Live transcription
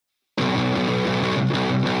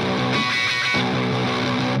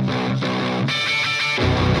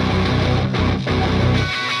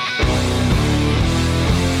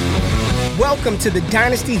Welcome to the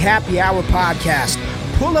Dynasty Happy Hour podcast.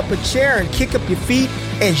 Pull up a chair and kick up your feet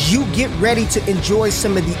as you get ready to enjoy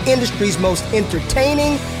some of the industry's most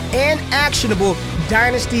entertaining and actionable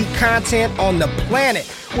Dynasty content on the planet.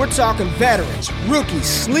 We're talking veterans, rookies,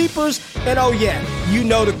 sleepers, and oh yeah, you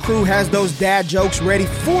know the crew has those dad jokes ready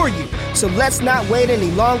for you. So let's not wait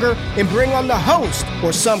any longer and bring on the host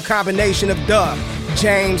or some combination of Doug,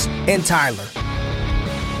 James, and Tyler.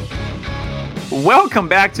 Welcome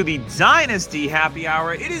back to the Dynasty Happy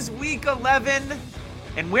Hour. It is week 11,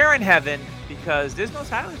 and we're in heaven because there's no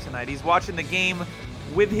Tyler tonight. He's watching the game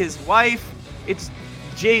with his wife. It's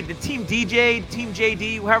the Team DJ, Team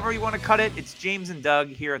JD, however you want to cut it. It's James and Doug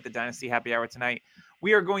here at the Dynasty Happy Hour tonight.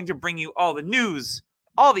 We are going to bring you all the news,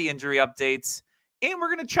 all the injury updates, and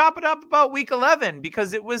we're going to chop it up about week 11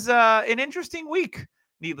 because it was an interesting week,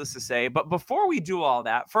 needless to say. But before we do all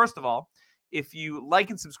that, first of all, if you like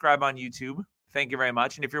and subscribe on YouTube, thank you very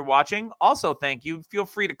much. And if you're watching, also thank you. Feel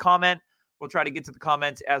free to comment. We'll try to get to the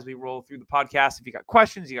comments as we roll through the podcast. If you got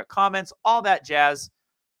questions, you got comments, all that jazz,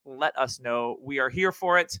 let us know. We are here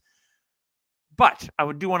for it. But I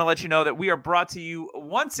do want to let you know that we are brought to you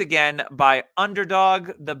once again by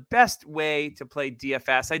Underdog, the best way to play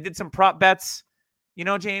DFS. I did some prop bets. You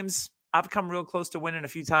know, James, I've come real close to winning a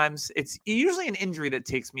few times. It's usually an injury that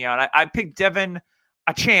takes me out. I picked Devin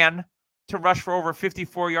Achan to rush for over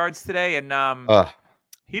 54 yards today, and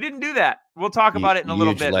he didn't do that. We'll talk about it in a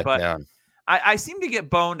little bit, but I seem to get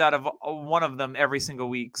boned out of one of them every single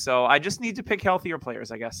week, so I just need to pick healthier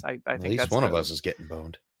players, I guess. I think at least that's one of us is getting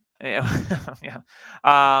boned. Yeah.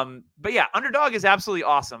 But yeah, Underdog is absolutely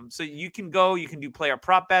awesome. So you can do player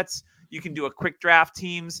prop bets. You can do a quick draft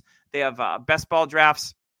teams. They have best ball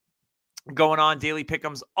drafts going on, daily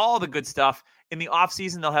pick'ems, all the good stuff. In the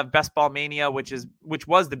offseason, they'll have Best Ball Mania, which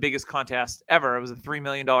was the biggest contest ever. It was a $3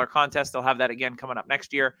 million contest. They'll have that again coming up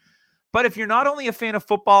next year. But if you're not only a fan of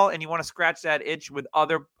football and you want to scratch that itch with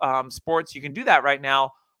other sports, you can do that right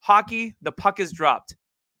now. Hockey, the puck is dropped.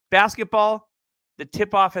 Basketball, the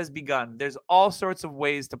tip-off has begun. There's all sorts of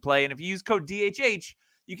ways to play. And if you use code DHH,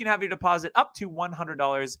 you can have your deposit up to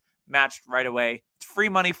 $100 matched right away. It's free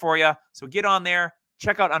money for you. So get on there.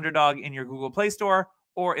 Check out Underdog in your Google Play Store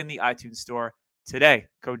or in the iTunes Store today.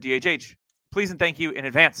 Code DHH. Please and thank you in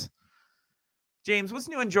advance. James, what's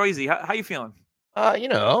new in Jersey? How you feeling?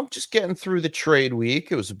 Just getting through the trade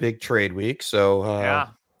week. It was a big trade week, so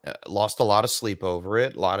lost a lot of sleep over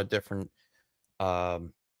it. A lot of different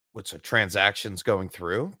transactions going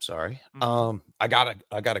through. Sorry. Mm-hmm. I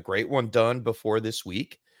got a great one done before this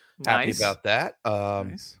week. Nice. Happy about that.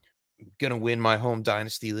 Nice. Gonna win my home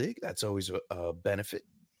dynasty league. That's always a benefit.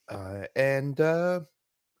 And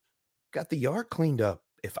got the yard cleaned up.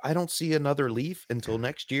 If I don't see another leaf until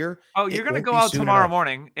next year, you're gonna go out tomorrow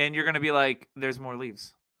morning, and you're gonna be like, "There's more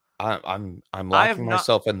leaves." I'm locking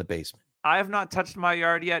myself in the basement. I have not touched my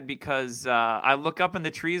yard yet because I look up in the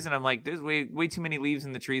trees and I'm like, "There's way too many leaves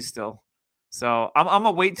in the trees still." So I'm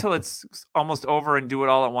gonna wait till it's almost over and do it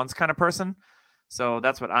all at once, kind of person. So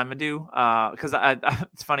that's what I'm gonna do. Because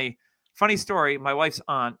it's funny story. My wife's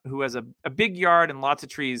aunt, who has a big yard and lots of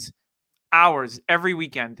trees, hours every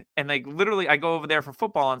weekend, and like literally I go over there for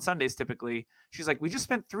football on Sundays typically. She's like, we just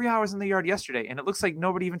spent 3 hours in the yard yesterday and it looks like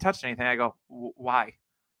nobody even touched anything. I go, why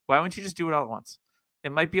wouldn't you just do it all at once?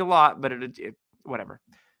 It might be a lot, but it whatever.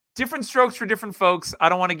 Different strokes for different folks. I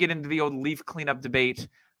don't want to get into the old leaf cleanup debate.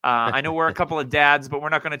 I know we're a couple of dads, but we're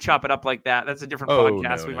not going to chop it up like that. That's a different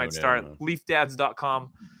podcast. We might start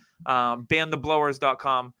leafdads.com,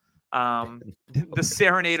 bantheblowers.com. The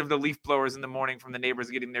serenade of the leaf blowers in the morning from the neighbors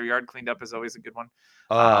getting their yard cleaned up is always a good one.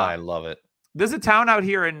 I love it. There's a town out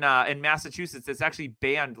here in Massachusetts that's actually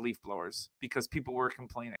banned leaf blowers because people were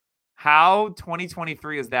complaining. How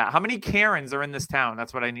 2023 is that? How many Karens are in this town?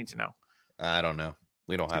 That's what I need to know. I don't know.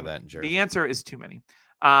 We don't have that in Jersey. The answer is too many.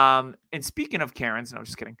 And speaking of Karens, no,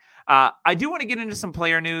 just kidding. I do want to get into some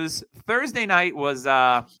player news. Thursday night was it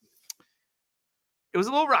was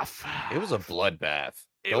a little rough. It was a bloodbath.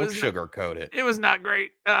 Don't sugarcoat it. It was not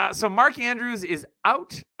great. So Mark Andrews is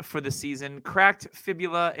out for the season, cracked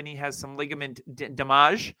fibula, and he has some ligament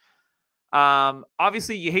damage.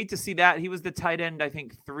 Obviously, you hate to see that. He was the tight end, I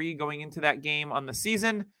think, 3 going into that game on the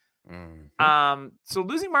season. Mm-hmm. So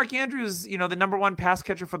losing Mark Andrews, the number 1 pass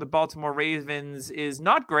catcher for the Baltimore Ravens is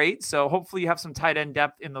not great. So hopefully you have some tight end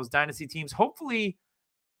depth in those dynasty teams. Hopefully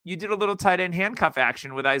you did a little tight end handcuff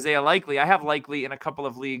action with Isaiah Likely. I have Likely in a couple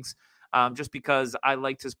of leagues. Just because I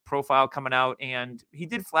liked his profile coming out, and he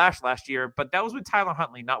did flash last year, but that was with Tyler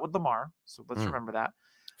Huntley, not with Lamar. So let's remember that.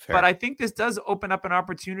 Fair. But I think this does open up an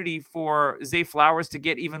opportunity for Zay Flowers to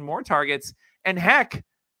get even more targets. And heck,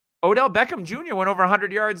 Odell Beckham Jr. went over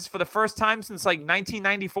 100 yards for the first time since like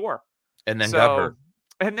 1994. And then got hurt.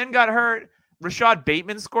 And then got hurt. Rashad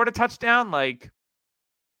Bateman scored a touchdown. Like,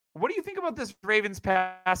 what do you think about this Ravens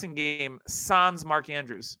passing game sans Mark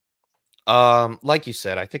Andrews? Like you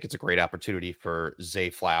said, I think it's a great opportunity for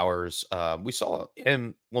Zay Flowers. We saw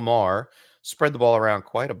Lamar spread the ball around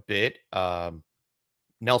quite a bit.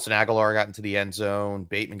 Nelson Aguilar got into the end zone.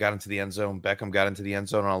 Bateman got into the end zone. Beckham got into the end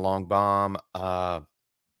zone on a long bomb. I'm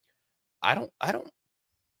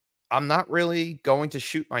not really going to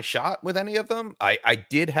shoot my shot with any of them. I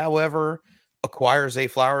did, however, acquire Zay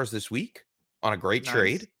Flowers this week on a great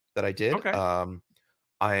trade that I did. Okay.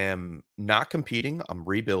 I am not competing. I'm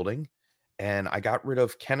rebuilding. And I got rid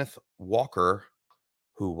of Kenneth Walker,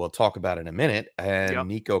 who we'll talk about in a minute, and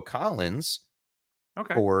Nico Collins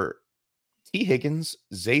for T. Higgins,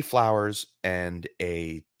 Zay Flowers, and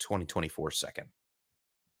a 2024 second.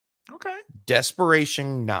 Okay.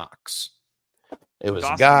 Desperation Knox. It was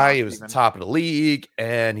a guy, he was the top of the league,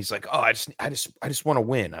 and he's like, "Oh, I just want to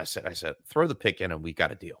win." I said, "Throw the pick in and we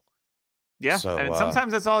got a deal." Yeah, so, and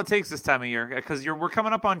sometimes that's all it takes this time of year, because we're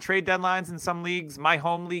coming up on trade deadlines in some leagues. My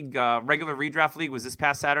home league, regular redraft league, was this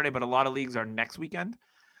past Saturday, but a lot of leagues are next weekend.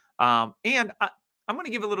 And I'm going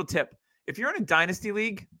to give a little tip. If you're in a dynasty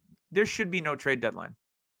league, there should be no trade deadline.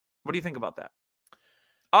 What do you think about that?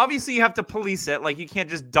 Obviously, you have to police it. Like, you can't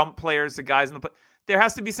just dump players to guys in the. There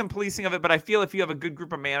has to be some policing of it, but I feel if you have a good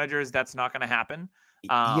group of managers, that's not going to happen.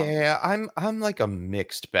 Yeah, I'm like a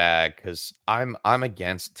mixed bag, because I'm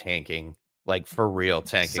against tanking. Like, for real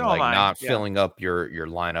tanking, so not filling up your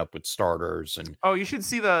lineup with starters. And you should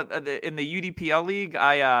see in the UDPL league.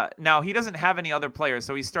 Now he doesn't have any other players,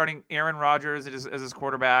 so he's starting Aaron Rodgers as his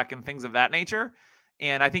quarterback and things of that nature.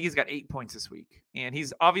 And I think he's got 8 points this week. And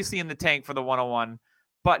he's obviously in the tank for the 101,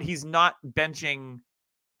 but he's not benching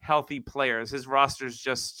healthy players. His roster's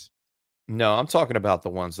just. No, I'm talking about the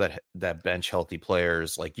ones that bench healthy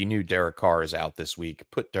players. Like, you knew Derek Carr is out this week.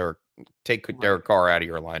 Take Derek Carr out of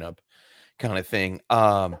your lineup, kind of thing.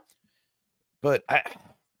 But I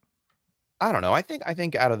don't know. I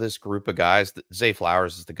think out of this group of guys, Zay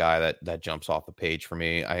Flowers is the guy that jumps off the page for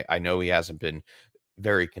me. I know he hasn't been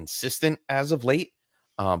very consistent as of late,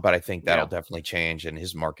 but I think that'll definitely change, and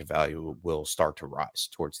his market value will start to rise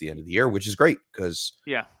towards the end of the year, which is great, because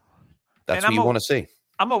that's what you want to see.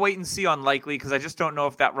 I'm going to wait and see on Likely, because I just don't know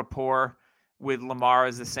if that rapport with Lamar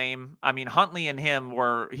is the same. I mean, Huntley and him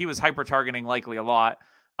he was hyper-targeting Likely a lot.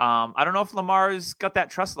 I don't know if Lamar's got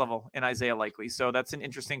that trust level in Isaiah Likely, so that's an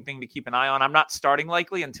interesting thing to keep an eye on. I'm not starting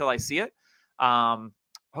Likely until I see it.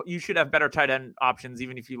 You should have better tight end options,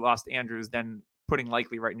 even if you lost Andrews, than putting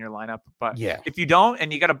Likely right in your lineup. But if you don't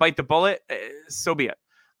and you got to bite the bullet, so be it.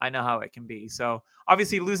 I know how it can be. So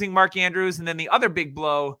obviously losing Mark Andrews, and then the other big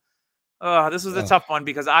blow. This was a tough one,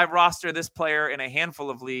 because I roster this player in a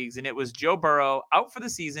handful of leagues, and it was Joe Burrow out for the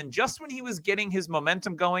season just when he was getting his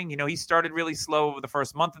momentum going. You know, he started really slow over the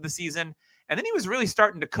first month of the season, and then he was really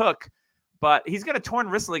starting to cook, but he's got a torn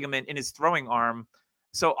wrist ligament in his throwing arm.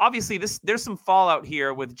 So obviously there's some fallout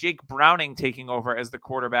here with Jake Browning taking over as the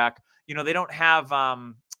quarterback. You know, they don't have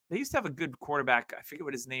they used to have a good quarterback. I forget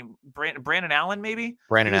what his name, Brandon Allen, maybe?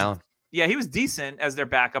 Brandon Allen. Yeah, he was decent as their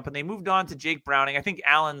backup, and they moved on to Jake Browning. I think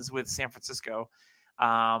Allen's with San Francisco.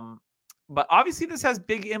 But obviously this has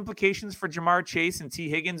big implications for Jamar Chase and T.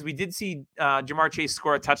 Higgins. We did see Jamar Chase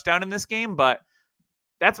score a touchdown in this game, but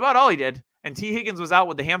that's about all he did. And T. Higgins was out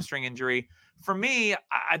with the hamstring injury. For me,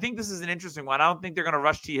 I think this is an interesting one. I don't think they're going to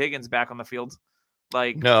rush T. Higgins back on the field.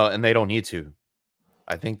 No, and they don't need to.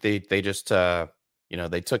 I think they just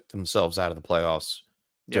they took themselves out of the playoffs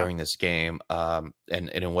during this game, and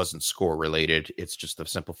it wasn't score related. It's just the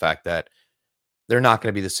simple fact that they're not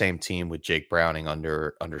going to be the same team with Jake Browning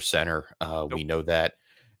under center. Nope. We know that,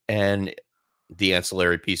 and the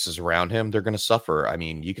ancillary pieces around him, they're going to suffer. I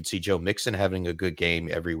mean, you could see Joe Mixon having a good game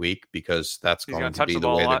every week, because that's going to be the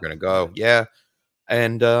way they're going to go. Yeah,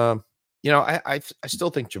 and I still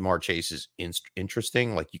think Jamar Chase is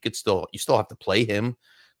interesting. Like, you still have to play him.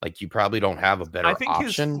 Like, you probably don't have a better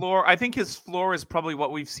option. I think his floor is probably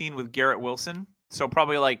what we've seen with Garrett Wilson. So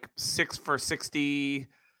probably like 6 for 60.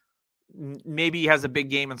 Maybe he has a big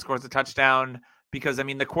game and scores a touchdown, because, I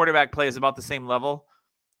mean, the quarterback play is about the same level.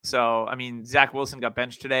 So, I mean, Zach Wilson got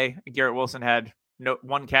benched today. Garrett Wilson had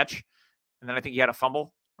one catch, and then I think he had a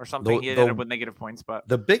fumble or something. He ended up with negative points. But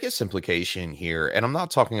the biggest implication here, and I'm not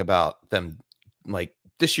talking about them, like,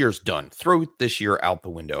 this year's done. Throw this year out the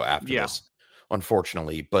window after this,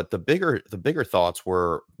 unfortunately. But the bigger thoughts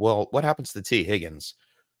were, well, what happens to T. Higgins,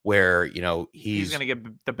 where, he's going to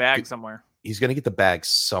get the bag somewhere. He's going to get the bag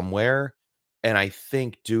somewhere. And I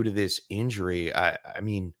think due to this injury, I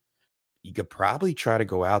mean, you could probably try to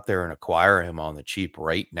go out there and acquire him on the cheap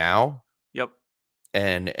right now. Yep.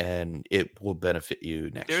 And it will benefit you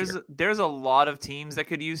next year. There's a lot of teams that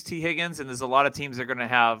could use T. Higgins, and there's a lot of teams that are going to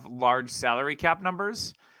have large salary cap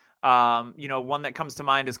numbers. One that comes to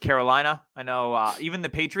mind is Carolina. I know even the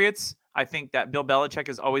Patriots. I think that Bill Belichick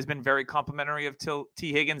has always been very complimentary of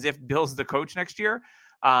T. Higgins if Bill's the coach next year.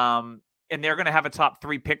 And they're going to have a top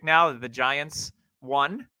 3 pick now. The Giants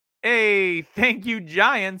won. Hey, thank you,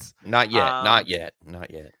 Giants. Not yet.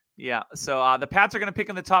 Yeah. So the Pats are going to pick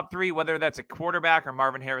in the top 3, whether that's a quarterback or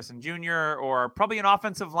Marvin Harrison Jr. or probably an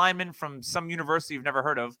offensive lineman from some university you've never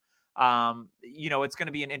heard of. It's going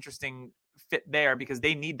to be an interesting fit there because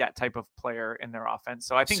they need that type of player in their offense.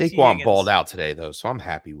 So I think Saquon balled out today, though, so I'm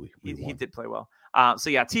happy he did play well.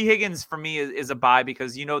 T. Higgins for me is a buy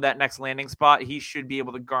because that next landing spot, he should be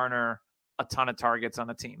able to garner a ton of targets on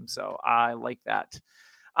the team. So I like that.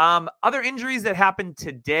 Other injuries that happened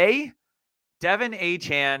today, Devin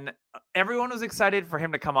Achane, everyone was excited for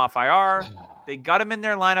him to come off IR. They got him in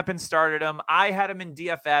their lineup and started him. I had him in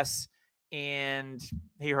DFS and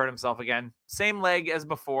he hurt himself again. Same leg as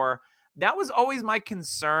before. That was always my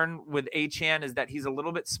concern with Achane, is that he's a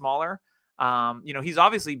little bit smaller. He's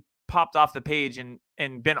obviously popped off the page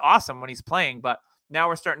and been awesome when he's playing, but now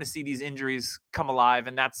we're starting to see these injuries come alive.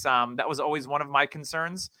 And that was always one of my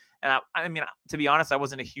concerns. And I mean, to be honest, I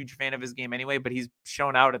wasn't a huge fan of his game anyway, but he's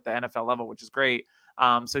shown out at the NFL level, which is great.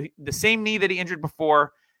 The same knee that he injured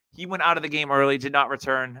before, he went out of the game early, did not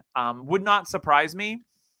return. Would not surprise me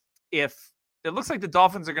if it looks like the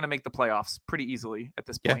Dolphins are going to make the playoffs pretty easily at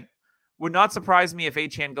this point. Yeah. Would not surprise me if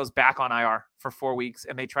Achane goes back on IR for 4 weeks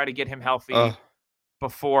and they try to get him healthy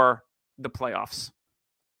before the playoffs.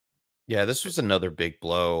 Yeah, this was another big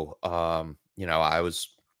blow. I was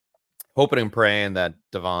hoping and praying that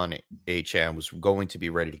Devon Achane was going to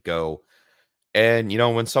be ready to go. And,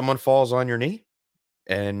 when someone falls on your knee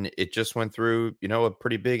and it just went through, a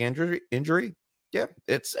pretty big injury, yeah,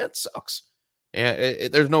 it sucks.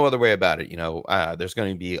 And there's no other way about it. There's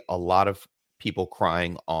going to be a lot of people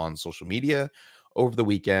crying on social media over the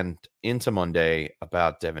weekend into Monday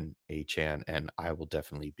about Devin Achane, and I will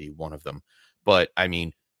definitely be one of them. But, I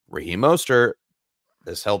mean, Raheem Mostert,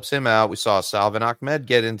 this helps him out. We saw Salvon Ahmed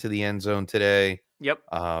get into the end zone today. Yep.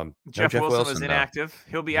 Jeff Wilson was inactive.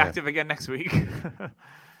 He'll be active again next week.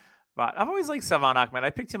 But I've always liked Salvon Ahmed.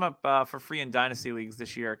 I picked him up for free in Dynasty Leagues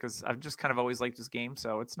this year because I've just kind of always liked his game.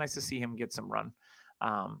 So it's nice to see him get some run.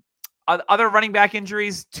 Other running back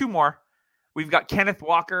injuries, 2 more. We've got Kenneth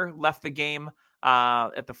Walker left the game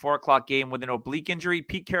at the 4:00 game with an oblique injury.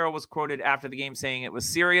 Pete Carroll was quoted after the game saying it was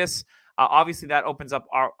serious. Obviously, that opens up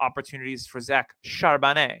our opportunities for Zach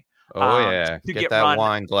Charbonnet. To get that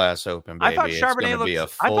wine glass open, baby. I thought Charbonnet looked be a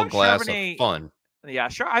full glass of fun. Yeah,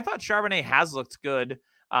 sure. I thought Charbonnet has looked good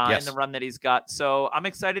in the run that he's got. So I'm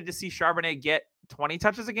excited to see Charbonnet get 20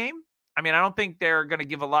 touches a game. I mean, I don't think they're going to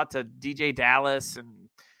give a lot to DJ Dallas and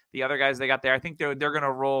the other guys they got there. I think they're going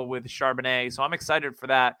to roll with Charbonnet. So I'm excited for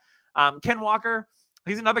that. Ken Walker,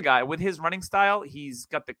 he's another guy with his running style. He's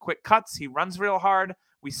got the quick cuts. He runs real hard.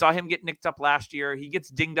 We saw him get nicked up last year. He gets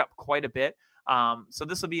dinged up quite a bit. So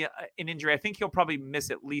this will be an injury. I think he'll probably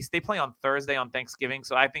miss at least. They play on Thursday on Thanksgiving.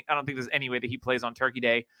 So I don't think there's any way that he plays on Turkey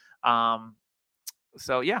Day. We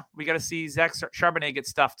got to see Zach Charbonnet get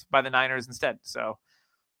stuffed by the Niners instead. So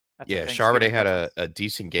Charbonnet had a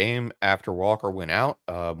decent game after Walker went out.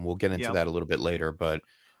 We'll get into that a little bit later, but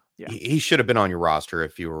he should have been on your roster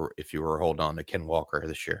if you were holding on to Ken Walker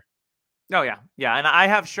this year. Oh yeah. And I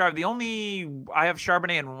have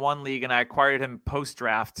Charbonnet in one league, and I acquired him post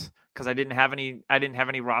draft because I didn't have any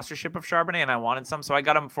rostership of Charbonnet, and I wanted some, so I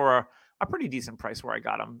got him for a pretty decent price where I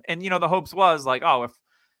got him. And the hopes was like,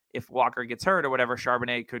 if Walker gets hurt or whatever,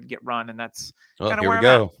 Charbonnet could get run, and that's kind of where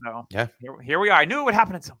I'm at. So here we are. I knew it would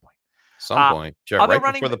happen at some point. Right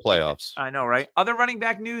before the playoffs. I know, right? Other running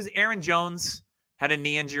back news: Aaron Jones had a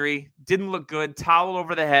knee injury, didn't look good, towel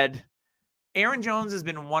over the head. Aaron Jones has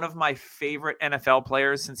been one of my favorite NFL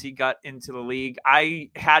players since he got into the league. I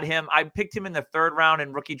picked him in the 3rd round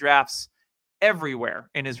in rookie drafts everywhere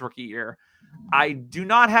in his rookie year. I do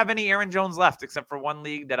not have any Aaron Jones left except for one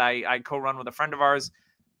league that I co-run with a friend of ours.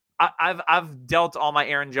 I've dealt all my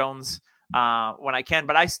Aaron Jones when I can,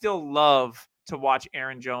 but I still love to watch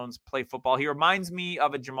Aaron Jones play football. He reminds me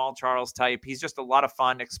of a Jamal Charles type. He's just a lot of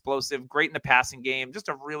fun, explosive, great in the passing game, just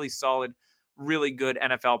a really solid, really good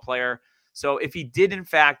NFL player. So if he did, in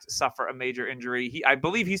fact, suffer a major injury, I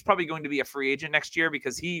believe he's probably going to be a free agent next year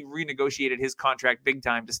because he renegotiated his contract big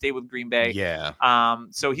time to stay with Green Bay. Yeah.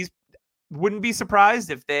 So wouldn't be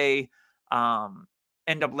surprised if they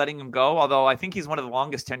end up letting him go, although I think he's one of the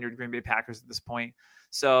longest tenured Green Bay Packers at this point.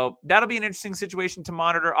 So that'll be an interesting situation to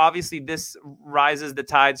monitor. Obviously, this rises the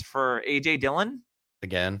tides for A.J. Dillon.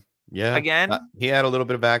 Again. Yeah. Again. He had a little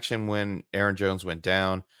bit of action when Aaron Jones went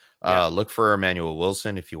down. Look for Emmanuel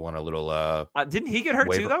Wilson if you want a little didn't he get hurt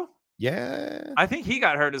waiver. too, though? Yeah. I think he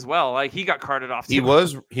got hurt as well. Like, he got carted off too.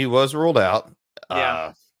 He was ruled out.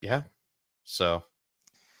 Yeah. Yeah. So,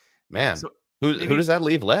 man, So who does that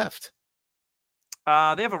leave left?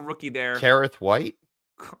 they have a rookie there. Kareth White?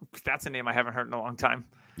 That's a name I haven't heard in a long time.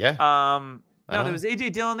 Yeah. No, there was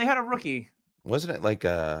A.J. Dillon. They had a rookie. Wasn't it like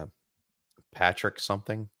Patrick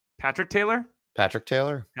something? Patrick Taylor? Patrick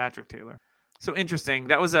Taylor. So interesting.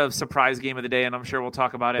 That was a surprise game of the day, and I'm sure we'll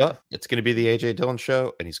talk about it. But it's going to be the A.J. Dillon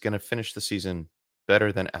show, and he's going to finish the season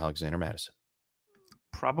better than Alexander Mattison.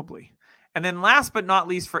 Probably. And then last but not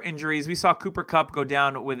least for injuries, we saw Cooper Kupp go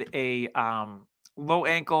down with a low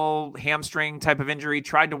ankle hamstring type of injury,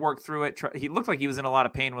 tried to work through it. He looked like he was in a lot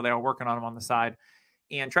of pain when they were working on him on the side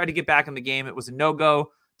and tried to get back in the game. It was a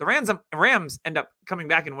no-go. The Rams end up coming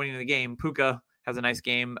back and winning the game. Puka has a nice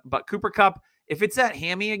game, but Cooper Kupp, if it's that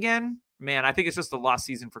hammy again, man, I think it's just a lost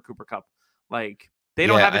season for Cooper Kupp. Like, they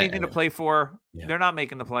don't have anything to play for. Yeah. They're not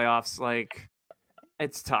making the playoffs. Like,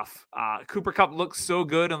 it's tough. Cooper Kupp looked so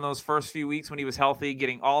good in those first few weeks when he was healthy,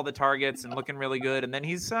 getting all the targets and looking really good. And then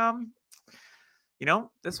he's,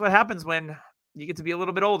 that's what happens when you get to be a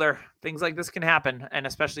little bit older. Things like this can happen, and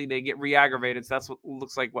especially they get re-aggravated. So that's what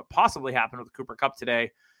looks like what possibly happened with Cooper Kupp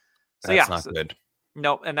today. So that's not good.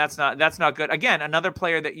 No, and that's not good. Again, another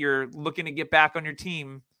player that you're looking to get back on your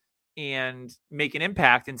team and make an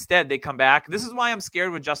impact. Instead, they come back. This is why I'm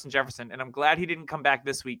scared with Justin Jefferson, and I'm glad he didn't come back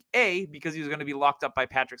this week. A, because he was going to be locked up by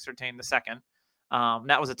Patrick Surtain the second.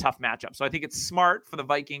 That was a tough matchup. So I think it's smart for the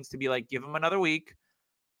Vikings to be like, give him another week,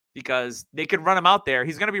 because they could run him out there.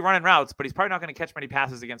 He's going to be running routes, but he's probably not going to catch many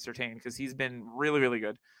passes against Surtain because he's been really, really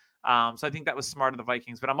good. So I think that was smart of the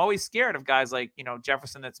Vikings. But I'm always scared of guys like,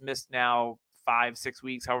 Jefferson that's missed now 5-6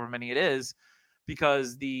 weeks, however many it is,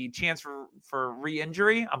 because the chance for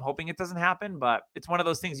re-injury, I'm hoping it doesn't happen, but it's one of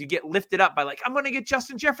those things you get lifted up by, like, I'm going to get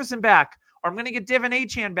Justin Jefferson back, or I'm going to get Devin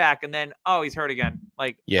Achane back, and then, he's hurt again.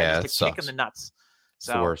 Like, just a kick in the nuts.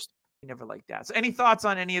 So, it's the worst. You never like that. So any thoughts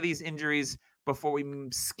on any of these injuries before we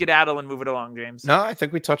skedaddle and move it along, James? No, I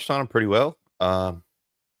think we touched on them pretty well.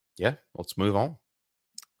 Let's move on.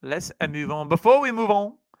 Let's move on. Before we move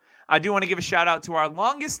on, I do want to give a shout out to our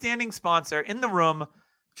longest standing sponsor in the room,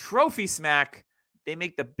 Trophy Smack. They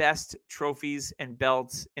make the best trophies and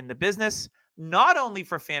belts in the business, not only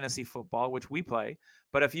for fantasy football, which we play,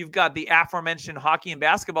 but if you've got the aforementioned hockey and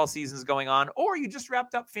basketball seasons going on, or you just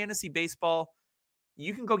wrapped up fantasy baseball,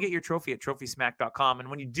 you can go get your trophy at trophysmack.com. And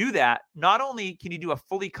when you do that, not only can you do a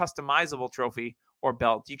fully customizable trophy or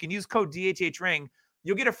belt, you can use code DHHRING.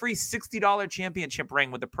 You'll get a free $60 championship ring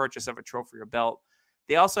with the purchase of a trophy or belt.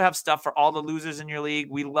 They also have stuff for all the losers in your league.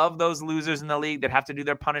 We love those losers in the league that have to do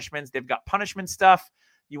their punishments. They've got punishment stuff.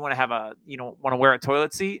 You want to have want to wear a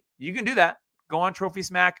toilet seat? You can do that. Go on Trophy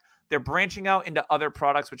Smack. They're branching out into other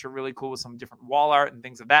products, which are really cool with some different wall art and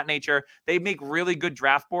things of that nature. They make really good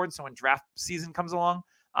draft boards. So when draft season comes along,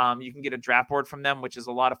 you can get a draft board from them, which is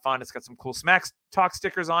a lot of fun. It's got some cool Smack Talk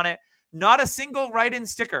stickers on it. Not a single write-in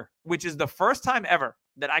sticker, which is the first time ever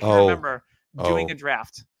that I can remember doing a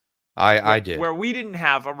draft. I did. Where we didn't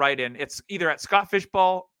have a write-in. It's either at Scott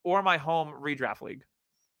Fishbowl or my home redraft league.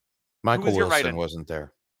 Michael Wilson wasn't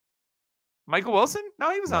there. Michael Wilson?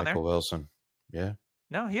 No, he was on there. Michael Wilson. Yeah.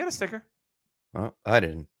 No, he had a sticker. Well, I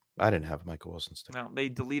didn't have a Michael Wilson sticker. No, they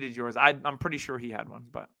deleted yours. I'm pretty sure he had one,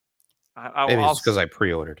 but maybe it's because I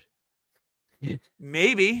pre-ordered.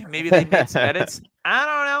 Maybe they made some edits. I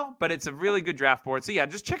don't know, but it's a really good draft board. So yeah,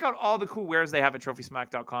 just check out all the cool wares they have at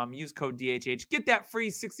trophysmack.com. Use code DHH. Get that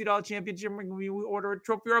free $60 championship ring when you order a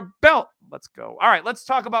trophy or a belt. Let's go. All right, let's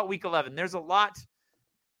talk about week 11. There's a lot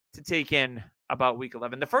to take in about week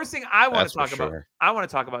 11. The first thing I want to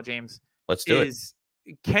talk about, James, let's do it.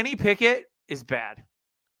 Kenny Pickett is bad.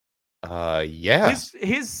 Yeah.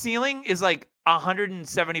 His ceiling is like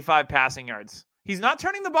 175 passing yards. He's not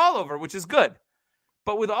turning the ball over, which is good.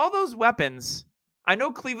 But with all those weapons, I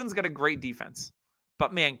know Cleveland's got a great defense.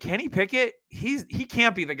 But man, Kenny Pickett, he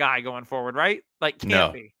can't be the guy going forward, right? Like,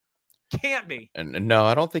 can't be. And no,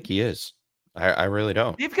 I don't think he is. I really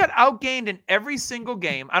don't. They've got outgained in every single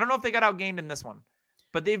game. I don't know if they got outgained in this one,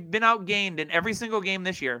 but they've been outgained in every single game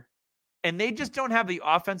this year. And they just don't have the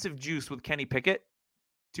offensive juice with Kenny Pickett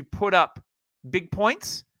to put up big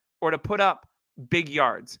points or to put up big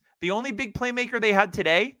yards. The only big playmaker they had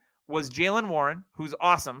today was Jaylen Warren, who's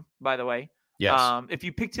awesome, by the way. Yes. If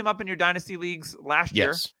you picked him up in your dynasty leagues last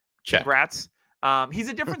year, check. Congrats. He's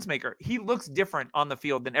a difference maker. He looks different on the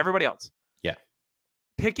field than everybody else. Yeah.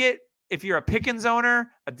 Pickett, if you're a Pickens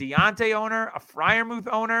owner, a Deontay owner, a Freiermuth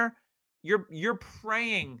owner, you're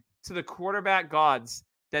praying to the quarterback gods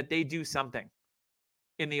that they do something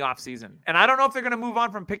in the offseason. And I don't know if they're going to move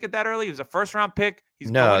on from Pickett that early. He was a first-round pick.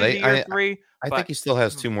 He's going into year 3. I think he still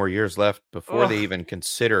has 2 more years left before they even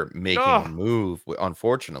consider making a move,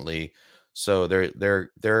 unfortunately. So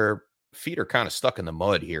their feet are kind of stuck in the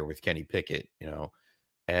mud here with Kenny Pickett,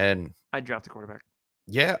 and I'd draft a quarterback.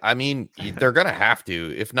 Yeah, I mean, they're going to have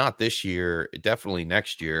to, if not this year, definitely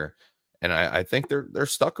next year. And I think they're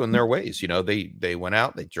stuck in their ways. They went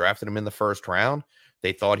out, they drafted him in the first round.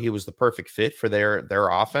 They thought he was the perfect fit for their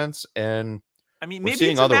offense. And I mean, maybe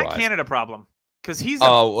it's a Matt Canada problem because he's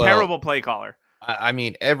a terrible play caller. I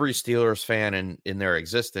mean, every Steelers fan in their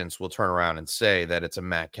existence will turn around and say that it's a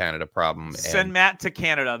Matt Canada problem. Send Matt to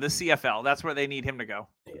Canada, the CFL. That's where they need him to go.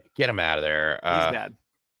 Get him out of there. He's bad.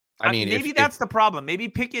 I mean, maybe that's the problem. Maybe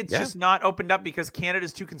Pickett's just not opened up because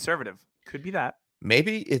Canada's too conservative. Could be that.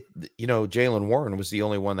 Maybe Jaylen Warren was the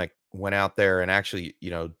only one that went out there and actually,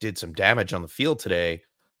 did some damage on the field today.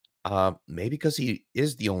 Maybe because he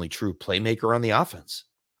is the only true playmaker on the offense.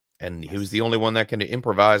 And he was the only one that can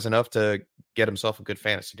improvise enough to get himself a good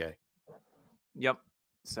fantasy day. Yep.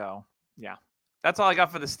 So, yeah. That's all I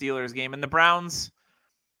got for the Steelers game. And the Browns,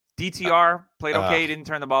 DTR played okay, didn't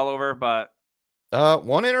turn the ball over, but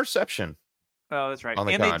 1 interception. Oh, that's right. On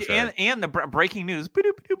the and the breaking news,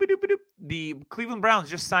 the Cleveland Browns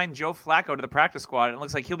just signed Joe Flacco to the practice squad, and it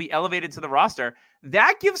looks like he'll be elevated to the roster.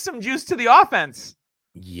 That gives some juice to the offense.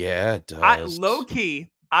 Yeah, it does. Low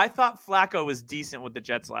key, I thought Flacco was decent with the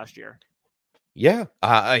Jets last year. Yeah.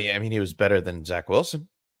 I mean, he was better than Zach Wilson.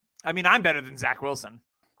 I mean, I'm better than Zach Wilson.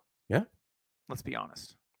 Yeah. Let's be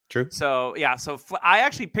honest. True. So, yeah. So I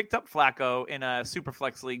actually picked up Flacco in a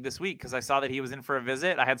Superflex league this week because I saw that he was in for a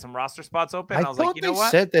visit. I had some roster spots open. I was like, you know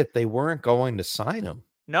what? They said that they weren't going to sign him.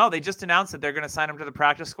 No, they just announced that they're going to sign him to the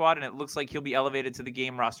practice squad, and it looks like he'll be elevated to the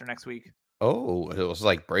game roster next week. Oh, it was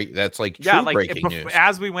like that's like true breaking news.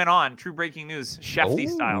 As we went on, true breaking news, Shefty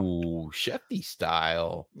style. Oh, Shefty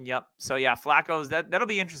style. Yep. So yeah, Flacco's that'll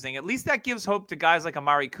be interesting. At least that gives hope to guys like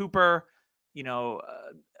Amari Cooper,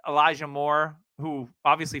 Elijah Moore, who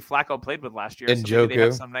obviously Flacco played with last year. And so maybe they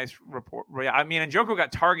have some nice report. I mean, Njoku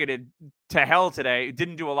got targeted to hell today.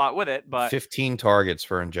 Didn't do a lot with it, but 15 targets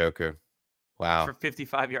for Njoku. Wow. For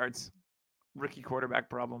 55 yards. Rookie quarterback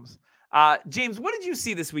problems. James, what did you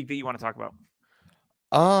see this week that you want to talk about?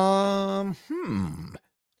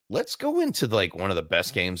 Let's go into one of the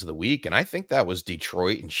best games of the week, and I think that was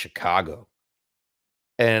Detroit and Chicago.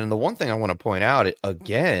 And the one thing I want to point out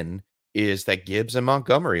again is that Gibbs and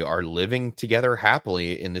Montgomery are living together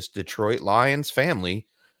happily in this Detroit Lions family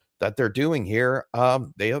that they're doing here.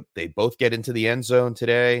 They both get into the end zone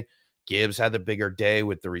today. Gibbs had the bigger day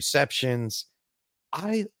with the receptions.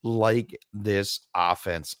 I like this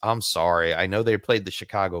offense. I'm sorry. I know they played the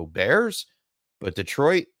Chicago Bears, but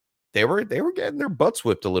Detroit, they were getting their butts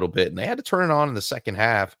whipped a little bit, and they had to turn it on in the second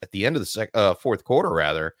half at the end of the fourth quarter,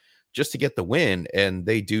 rather, just to get the win. And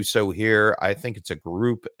they do so here. I think it's a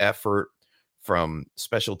group effort from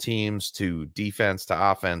special teams to defense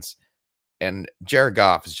to offense. And Jared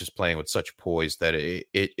Goff is just playing with such poise that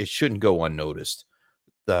it shouldn't go unnoticed.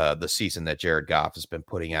 The season that Jared Goff has been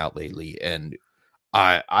putting out lately. And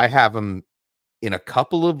I have him in a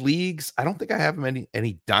couple of leagues. I don't think I have him in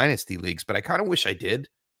any dynasty leagues, but I kind of wish I did.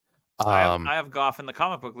 I have Goff in the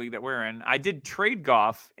comic book league that we're in. I did trade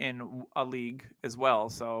Goff in a league as well.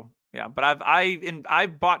 So yeah, but I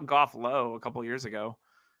bought Goff low a couple of years ago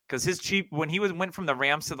because his cheap when he went from the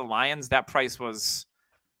Rams to the Lions, that price was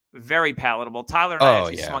very palatable. Tyler and I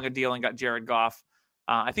actually swung a deal and got Jared Goff.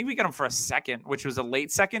 I think we got him for a second, which was a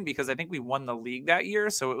late second because I think we won the league that year.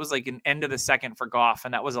 So it was like an end of the second for Goff,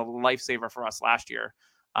 and that was a lifesaver for us last year.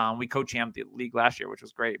 We co-champed the league last year, which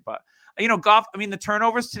was great. But, Goff, I mean, the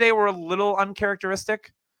turnovers today were a little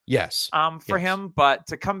uncharacteristic. Yes. For him. But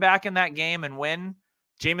to come back in that game and win,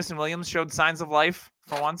 Jamison Williams showed signs of life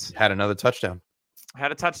for once. Had another touchdown.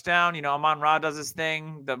 Had a touchdown. Amon-Ra does his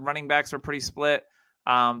thing. The running backs were pretty split.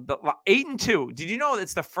 The 8-2. Did you know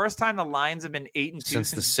it's the first time the Lions have been 8-2 since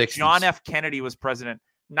the 60s? John F. Kennedy was president.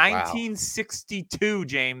 1962, wow.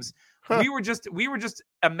 James. Huh. We were just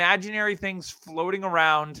imaginary things floating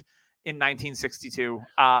around in 1962.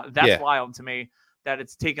 That's wild to me that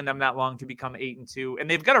it's taken them that long to become 8-2. And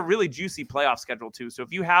they've got a really juicy playoff schedule too. So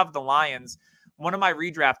if you have the Lions, one of my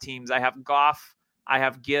redraft teams, I have Goff, I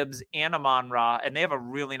have Gibbs and Amon-Ra, and they have a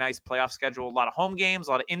really nice playoff schedule. A lot of home games,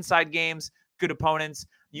 a lot of inside games. Good opponents.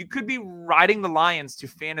 You could be riding the Lions to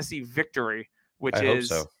fantasy victory, which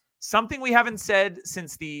is something we haven't said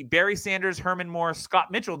since the Barry Sanders, Herman Moore,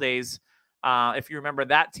 Scott Mitchell days. If you remember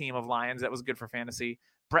that team of Lions, that was good for fantasy.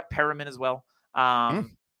 Brett Perriman as well.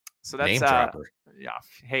 So that's Name dropper. Yeah.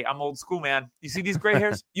 Hey, I'm old school, man. You see these gray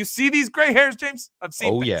hairs? You see these gray hairs, James? I've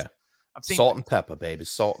seen. Oh things. yeah. I've seen Salt and pepper, baby.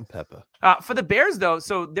 Salt and pepper. For the Bears, though,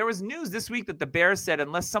 so there was news this week that the Bears said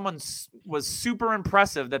unless someone was super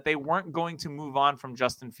impressive that they weren't going to move on from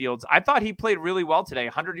Justin Fields. I thought he played really well today.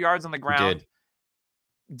 100 yards on the ground.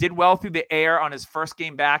 Did well through the air on his first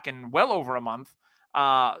game back in well over a month.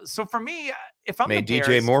 So for me, if I'm made the Bears,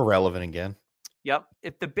 DJ more relevant again. Yep.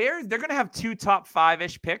 If the Bears, they're going to have 2 top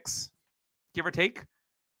 5-ish picks, give or take.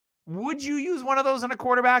 Would you use one of those on a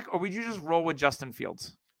quarterback, or would you just roll with Justin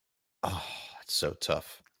Fields? Oh, it's so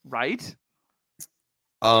tough. Right?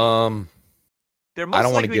 They're most I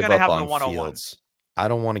don't want to give up on Fields. I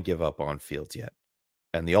don't want to give up on Fields yet.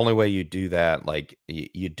 And the only way you do that, like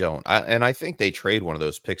you don't. I think they trade one of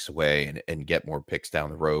those picks away and get more picks down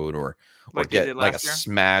the road, or get like a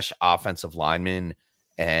smash offensive lineman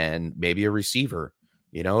and maybe a receiver.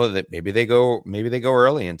 You know, that maybe they go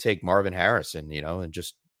early and take Marvin Harrison, you know, and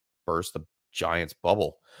just burst the Giants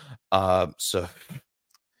bubble. So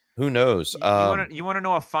who knows? You want to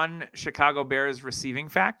know a fun Chicago Bears receiving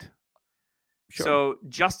fact? Sure. So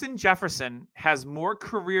Justin Jefferson has more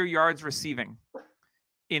career yards receiving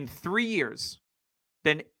in 3 years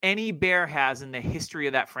than any Bear has in the history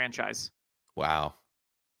of that franchise. Wow.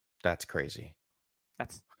 That's crazy.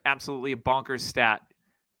 That's absolutely a bonkers stat.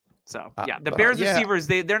 So, yeah, the Bears receivers,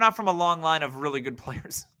 they're not from a long line of really good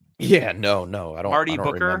players. Yeah, no. I don't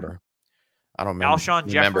Booker. Remember. I don't remember. Alshon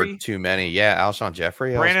Jeffrey. Too many. Yeah, Alshon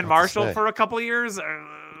Jeffrey. Brandon Marshall for a couple of years.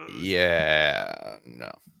 Yeah,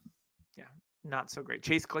 no. Yeah, not so great.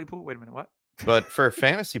 Chase Claypool. Wait a minute, what? But for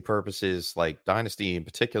fantasy purposes, like Dynasty in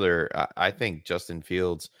particular, I think Justin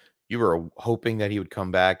Fields, you were hoping that he would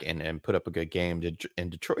come back and put up a good game.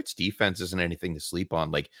 And Detroit's defense isn't anything to sleep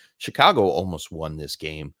on. Like Chicago almost won this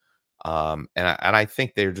game. And I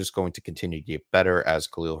think they're just going to continue to get better as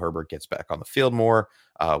Khalil Herbert gets back on the field more.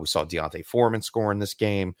 We saw Deontay Foreman score in this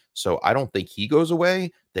game. So I don't think he goes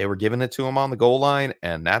away. They were giving it to him on the goal line.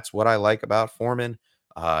 And that's what I like about Foreman.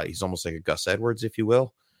 He's almost like a Gus Edwards, if you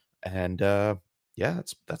will. And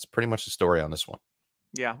that's pretty much the story on this one.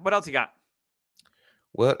 Yeah. What else you got?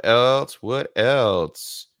 What else?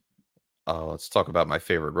 Let's talk about my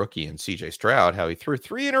favorite rookie in CJ Stroud, how he threw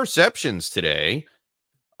 3 interceptions today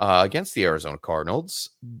against the Arizona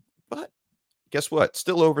Cardinals. But guess what?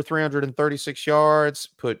 Still over 336 yards,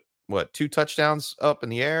 put 2 touchdowns up in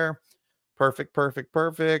the air. Perfect.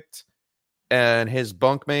 And his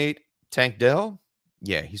bunkmate, Tank Dell,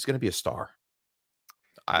 yeah, he's going to be a star.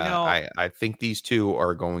 I think these two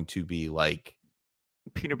are going to be like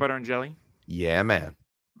peanut butter and jelly. Yeah, man.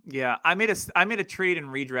 Yeah, I made a trade in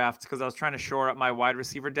redraft because I was trying to shore up my wide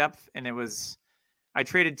receiver depth, and I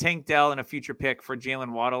traded Tank Dell and a future pick for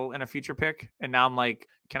Jalen Waddle and a future pick, and now I'm like,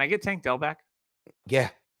 can I get Tank Dell back? Yeah.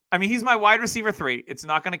 I mean, he's my wide receiver 3. It's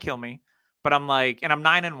not going to kill me, but I'm like, and I'm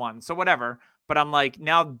 9-1, so whatever. But I'm like,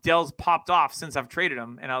 now Dell's popped off since I've traded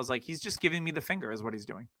him, and I was like, he's just giving me the finger, is what he's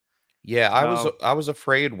doing. Yeah, I was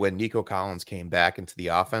afraid when Nico Collins came back into the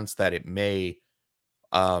offense that it may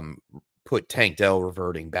put Tank Dell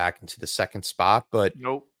reverting back into the second spot, but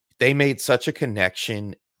nope. They made such a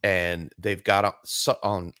connection and they've got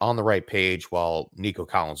on the right page while Nico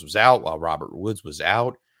Collins was out, while Robert Woods was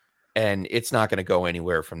out, and it's not going to go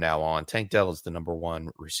anywhere from now on. Tank Dell is the number 1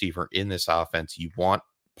 receiver in this offense. You want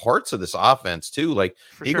parts of this offense too. Like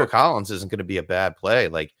Nico Collins isn't going to be a bad play.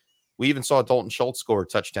 Like we even saw Dalton Schultz score a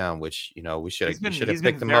touchdown, which, you know, we should have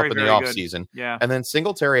picked him up in the offseason. Yeah. And then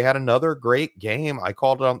Singletary had another great game. I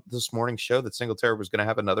called it on this morning's show that Singletary was going to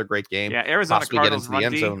have another great game. Yeah, Arizona Cardinals get into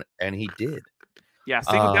the end zone, and he did. Yeah,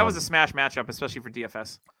 that was a smash matchup, especially for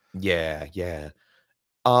DFS. Yeah.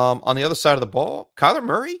 On the other side of the ball, Kyler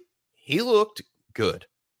Murray, he looked good.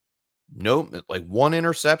 No, like 1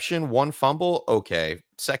 interception, 1 fumble. Okay,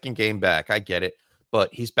 second game back. I get it.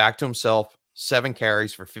 But he's back to himself. 7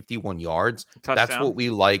 carries for 51 yards. Touchdown. That's what we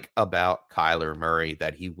like about Kyler Murray,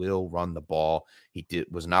 that he will run the ball. He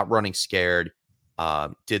was not running scared.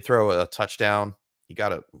 Did throw a touchdown. He got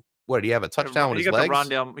did he have a touchdown with his legs?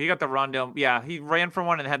 He got the Rondale. Yeah, he ran for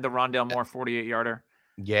one and had the Rondale Moore 48-yarder.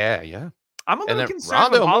 Yeah. I'm a little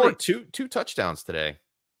concerned with Moore, two touchdowns today.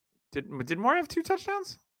 Did Moore have 2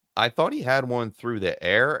 touchdowns? I thought he had one through the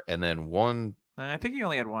air and then one. I think he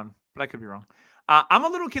only had 1, but I could be wrong. I'm a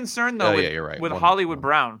little concerned, though, you're right. with Hollywood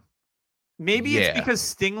Brown. Maybe it's because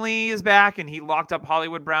Stingley is back and he locked up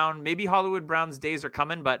Hollywood Brown. Maybe Hollywood Brown's days are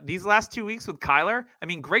coming, but these last 2 weeks with Kyler, I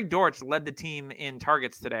mean, Greg Dortch led the team in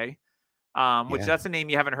targets today, which that's a name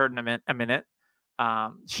you haven't heard in a minute.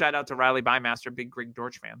 Shout out to Riley Bymaster, big Greg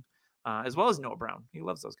Dortch fan. as well as Noah Brown. He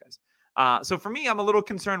loves those guys. So for me, I'm a little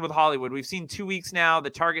concerned with Hollywood. We've seen 2 weeks now. The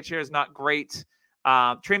target share is not great.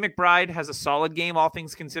 Trey McBride has a solid game, all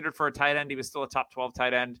things considered, for a tight end. He was still a top 12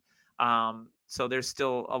 tight end. So there's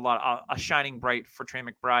still a shining bright for Trey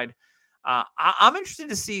McBride. I'm interested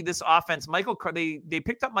to see this offense. They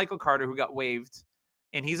picked up Michael Carter, who got waived,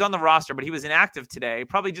 and he's on the roster, but he was inactive today,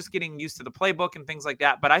 probably just getting used to the playbook and things like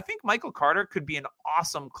that. But I think Michael Carter could be an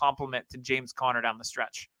awesome complement to James Conner down the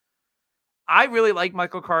stretch. I really like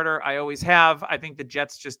Michael Carter. I always have. I think the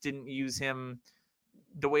Jets just didn't use him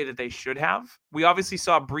the way that they should have. We obviously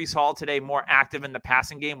saw Breece Hall today more active in the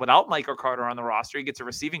passing game without Michael Carter on the roster. He gets a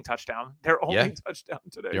receiving touchdown. Their only touchdown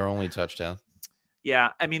today. Their only touchdown. Yeah,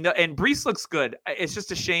 I mean, and Breece looks good. It's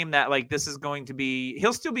just a shame that this is going to be.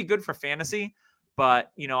 He'll still be good for fantasy,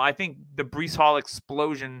 but I think the Breece Hall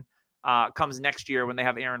explosion comes next year when they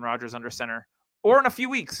have Aaron Rodgers under center, or in a few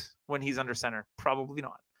weeks when he's under center. Probably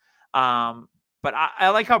not. But I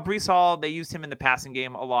like how Breece Hall, they used him in the passing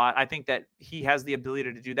game a lot. I think that he has the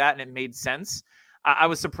ability to do that, and it made sense. I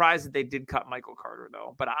was surprised that they did cut Michael Carter,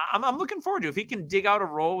 though. But I'm looking forward to if he can dig out a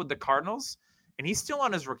role with the Cardinals, and he's still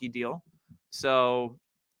on his rookie deal. So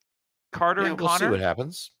Carter and we'll Connor. See what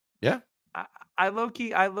happens. Yeah. I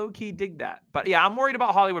low-key dig that. But, yeah, I'm worried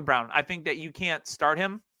about Hollywood Brown. I think that you can't start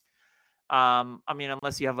him.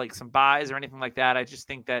 Unless you have, some buys or anything like that. I just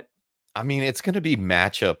think that. It's going to be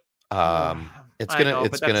matchup.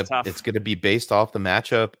 It's gonna be based off the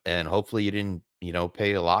matchup, and hopefully you didn't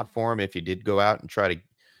pay a lot for him if you did go out and try to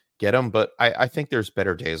get him. But I think there's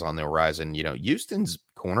better days on the horizon. Houston's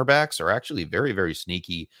cornerbacks are actually very, very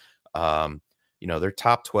sneaky. They're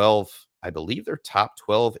top 12. I believe they're top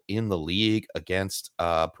 12 in the league against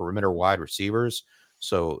perimeter wide receivers.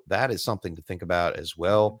 So that is something to think about as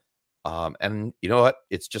well. And you know what?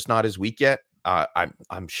 It's just not his week yet.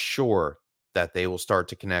 I'm sure that they will start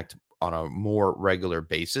to connect on a more regular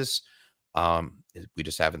basis. We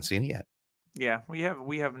just haven't seen it yet. Yeah,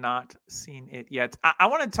 we have not seen it yet. I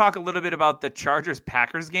want to talk a little bit about the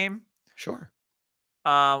Chargers-Packers game. Sure.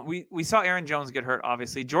 We saw Aaron Jones get hurt,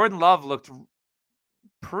 obviously. Jordan Love looked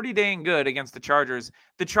pretty dang good against the Chargers.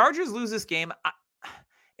 The Chargers lose this game.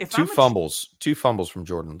 Two fumbles from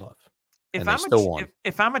Jordan Love.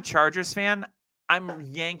 If I'm a Chargers fan, I'm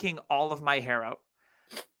yanking all of my hair out.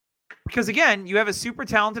 Because, again, you have a super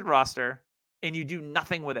talented roster, and you do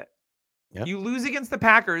nothing with it. Yep. You lose against the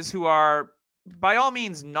Packers, who are, by all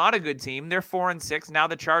means, not a good team. They're 4-6. Now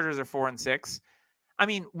the Chargers are 4-6.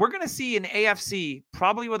 We're going to see an AFC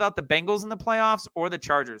probably without the Bengals in the playoffs or the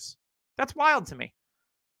Chargers. That's wild to me.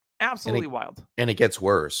 Absolutely wild. And it gets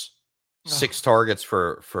worse. 6 targets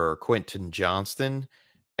for Quentin Johnston,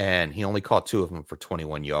 and he only caught 2 of them for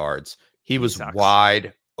 21 yards. He was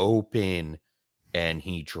wide open. And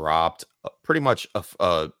he dropped pretty much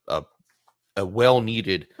a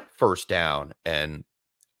well-needed first down, and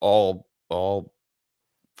all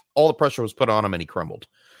the pressure was put on him, and he crumbled.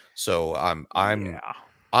 So I'm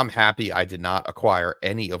happy I did not acquire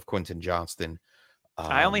any of Quentin Johnston.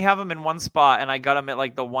 I only have him in one spot, and I got him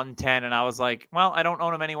at the 110, and I was like, well, I don't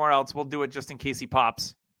own him anywhere else. We'll do it just in case he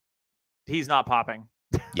pops. He's not popping.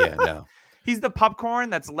 Yeah, no. He's the popcorn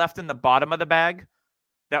that's left in the bottom of the bag.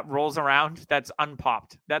 That rolls around, that's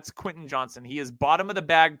unpopped. That's Quentin Johnston. He is bottom of the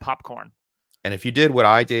bag popcorn. And if you did what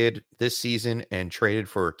I did this season and traded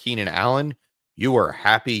for Keenan Allen, you are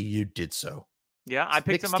happy you did so. Yeah, I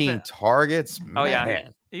picked him up. 16 targets. Oh, yeah.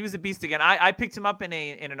 He was a beast again. I picked him up in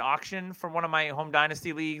an auction from one of my home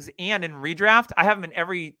dynasty leagues and in redraft. I have him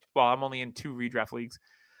in I'm only in 2 redraft leagues.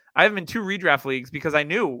 I have him in 2 redraft leagues because I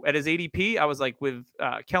knew at his ADP, I was with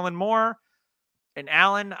Kellen Moore and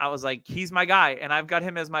Allen, I was like, he's my guy. And I've got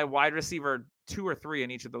him as my wide receiver 2 or 3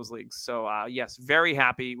 in each of those leagues. So, yes, very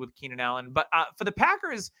happy with Keenan Allen. But for the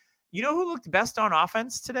Packers, you know who looked best on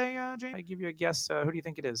offense today, Jay? I give you a guess. Who do you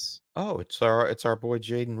think it is? Oh, it's our boy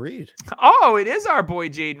Jayden Reed. Oh, it is our boy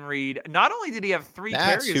Jayden Reed. Not only did he have 3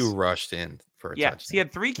 carries. That's who rushed in for a touchdown. He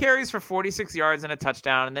had 3 carries for 46 yards and a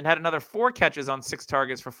touchdown, and then had another 4 catches on 6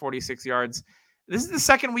 targets for 46 yards. This is the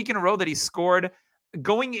second week in a row that he scored.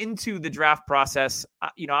 Going into the draft process,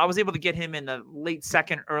 I was able to get him in the late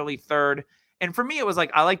 2nd, early 3rd. And for me, it was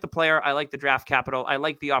I like the player. I like the draft capital. I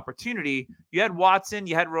like the opportunity. You had Watson,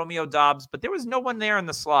 you had Romeo Doubs, but there was no one there in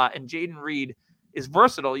the slot. And Jayden Reed is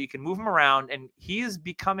versatile. You can move him around, and he is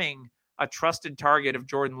becoming a trusted target of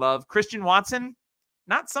Jordan Love. Christian Watson,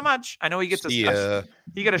 not so much. I know he gets he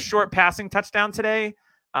got a short passing touchdown today,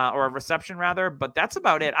 or a reception rather, but that's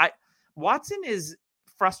about it. Watson is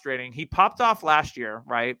frustrating. He popped off last year,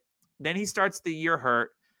 right? Then he starts the year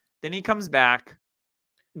hurt. Then he comes back.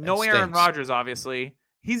 No Aaron Rodgers, obviously.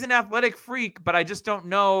 he's an athletic freak, but I just don't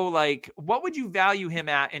know, like, what would you value him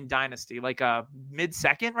at in Dynasty? Like a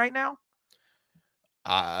mid-second right now?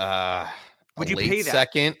 Would you pay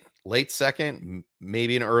that? Late second,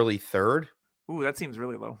 maybe an early third. Ooh, that seems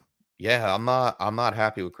really low. Yeah, I'm not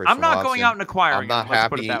happy with Christian I'm not Watson. going out and acquiring I'm not him. Let's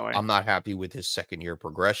happy. put it that way. I'm not happy with his second-year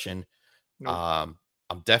progression. Nope.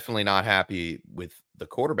 I'm definitely not happy with the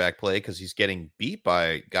quarterback play because he's getting beat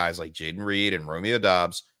by guys like Jaden Reed and Romeo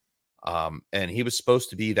Doubs. And he was supposed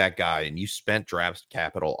to be that guy, and you spent draft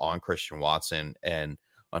capital on Christian Watson, and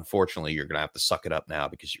unfortunately, you're going to have to suck it up now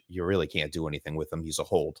because you really can't do anything with him. He's a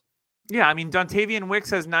hold. Yeah, I mean, Dontavian Wicks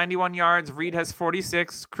has 91 yards. Reed has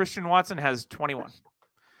 46. Christian Watson has 21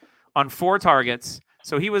 on 4 targets.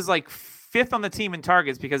 So he was like 5th on the team in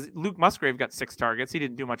targets because Luke Musgrave got 6 targets. He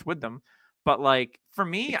didn't do much with them. But, like, for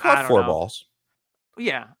me, I don't know. 4 balls.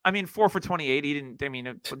 Yeah, I mean, 4 for 28. He didn't. I mean,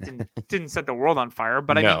 it didn't set the world on fire.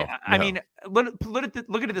 But I mean, look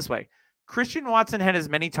at it this way: Christian Watson had as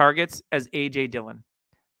many targets as AJ Dillon.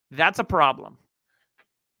 That's a problem.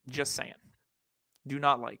 Just saying. Do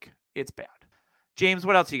not like. It's bad. James,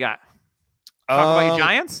 what else you got? Talk about your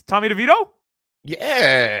Giants. Tommy DeVito.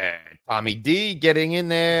 Yeah, Tommy D getting in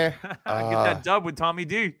there. Get that dub with Tommy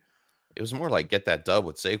D. It was more like get that dub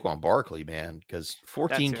with Saquon Barkley, man, because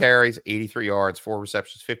 14 carries, 83 yards, 4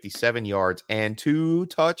 receptions, 57 yards, and 2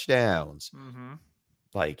 touchdowns. Mm-hmm.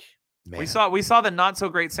 Like, man. We saw the not so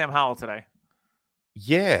great Sam Howell today.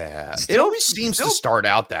 Yeah. It always seems to start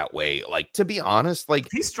out that way. Like, to be honest, like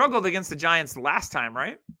he struggled against the Giants last time,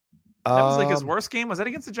 right? That was like his worst game. Was that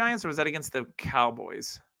against the Giants or was that against the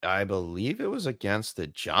Cowboys? I believe it was against the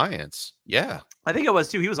Giants. Yeah. I think it was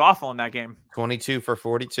too. He was awful in that game. 22 for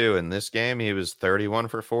 42. In this game, he was 31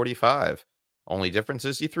 for 45. Only difference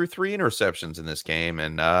is he threw 3 interceptions in this game.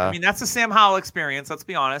 And I mean, that's the Sam Howell experience. Let's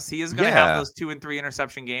be honest. He is going to have those 2 and 3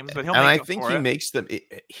 interception games, but he'll make he makes them.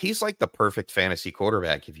 He's like the perfect fantasy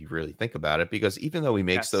quarterback if you really think about it, because even though he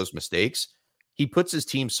makes those mistakes, he puts his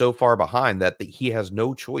team so far behind that he has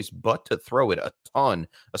no choice but to throw it a ton,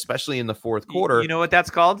 especially in the fourth quarter. You know what that's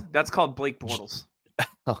called? That's called Blake Bortles.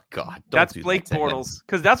 Oh, God. That's Blake Bortles.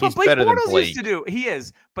 Because that's what Blake Bortles used to do. He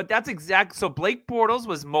is. But that's exact. So Blake Bortles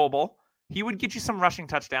was mobile. He would get you some rushing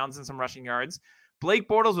touchdowns and some rushing yards. Blake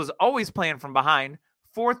Bortles was always playing from behind.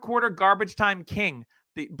 Fourth quarter garbage time king.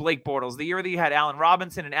 Blake Bortles. The year that you had Allen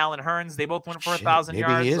Robinson and Allen Hurns, they both went for 1,000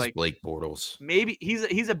 yards. Maybe he is Blake Bortles. Maybe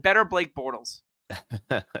he's a better Blake Bortles.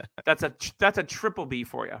 That's a triple B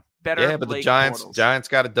for you. Better. Yeah, but Blake the Giants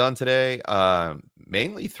got it done today.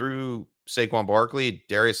 Mainly through Saquon Barkley.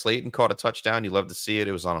 Darius Slayton caught a touchdown. You love to see it.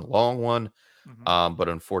 It was on a long one, but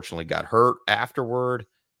unfortunately got hurt afterward.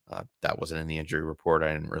 That wasn't in the injury report.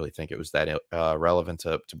 I didn't really think it was that relevant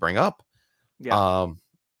to bring up. Yeah.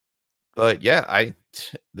 But yeah,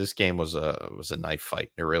 this game was a knife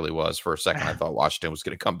fight. It really was. For a second, I thought Washington was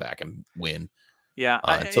going to come back and win. Yeah.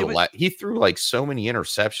 He threw like so many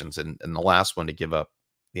interceptions, and the last one to give up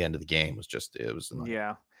the end of the game was just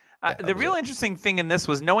yeah. The real interesting thing in this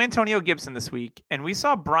was no Antonio Gibson this week, and we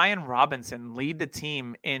saw Brian Robinson lead the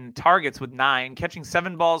team in targets with 9, catching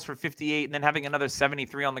 7 balls for 58, and then having another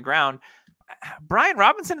 73 on the ground. Brian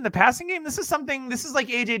Robinson in the passing game, this is like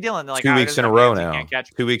AJ Dillon. They're like, 2 weeks in a row now.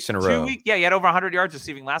 2 weeks in a row. Yeah, he had over 100 yards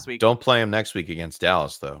receiving last week. Don't play him next week against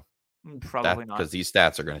Dallas, though. Probably not, because these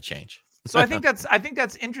stats are going to change. So I think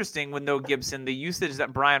that's interesting with no Gibson, the usage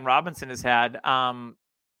that Brian Robinson has had.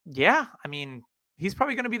 Yeah, I mean, he's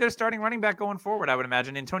probably going to be their starting running back going forward, I would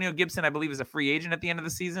imagine. Antonio Gibson, I believe, is a free agent at the end of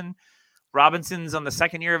the season. Robinson's on the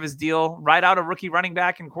second year of his deal. Ride out a rookie running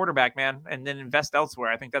back and quarterback, man, and then invest elsewhere.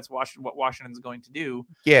 I think that's what Washington's going to do.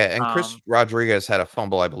 Yeah, and Chris Rodriguez had a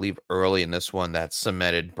fumble, I believe, early in this one that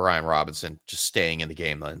cemented Brian Robinson just staying in the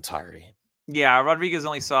game the entirety. Yeah, Rodriguez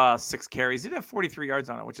only saw 6 carries. He did have 43 yards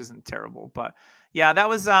on it, which isn't terrible. But yeah, that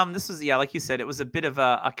was like you said, it was a bit of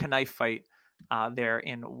a knife fight there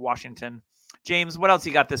in Washington. James, what else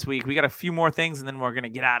you got this week? We got a few more things, and then we're going to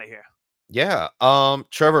get out of here. Yeah.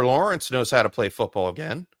 Trevor Lawrence knows how to play football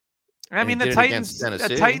again. I mean, the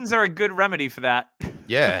Titans are a good remedy for that.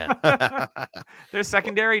 Yeah. Their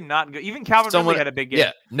secondary, not good. Even Calvin Ridley had a big game.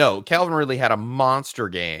 Yeah. No, Calvin Ridley had a monster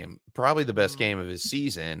game, probably the best game of his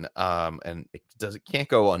season. And it can't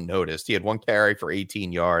go unnoticed. He had 1 carry for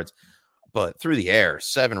 18 yards, but through the air,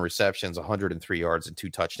 7 receptions, 103 yards, and 2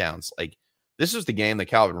 touchdowns. Like, this is the game that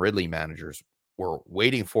Calvin Ridley managers were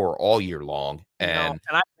waiting for all year long, and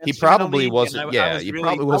he probably wasn't. He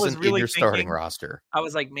probably wasn't in your starting roster. I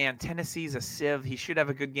was like, man, Tennessee's a sieve. He should have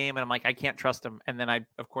a good game, and I'm like, I can't trust him. And then I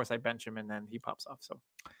bench him, and then he pops off. So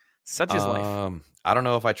such is life. I don't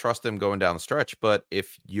know if I trust him going down the stretch, but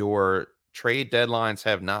if your trade deadlines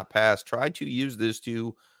have not passed, try to use this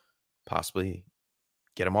to possibly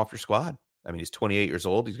get him off your squad. I mean, he's 28 years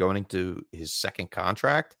old. He's going into his second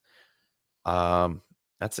contract.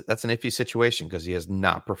 That's an iffy situation because he has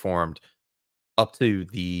not performed up to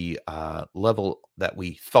the level that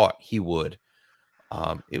we thought he would.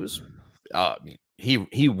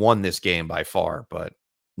 He won this game by far, but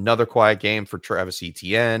another quiet game for Travis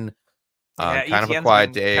Etienne. Kind of a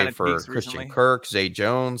quiet day for Christian Kirk, Zay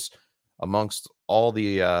Jones, amongst all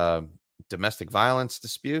the domestic violence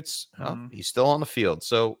disputes. He's still on the field,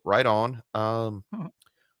 so right on. On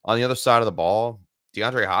the other side of the ball,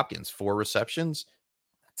 DeAndre Hopkins, 4 receptions.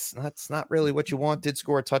 That's not really what you want. Did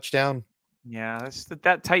score a touchdown. Yeah,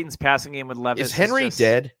 that Titans passing game with Levis. Is Henry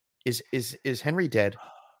dead? Is Henry dead?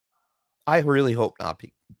 I really hope not,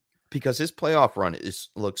 because his playoff run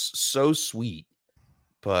looks so sweet,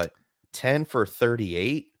 but 10 for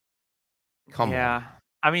 38. Come on. Yeah,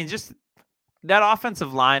 I mean, just that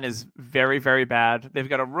offensive line is very, very bad. They've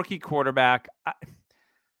got a rookie quarterback.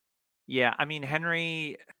 I mean,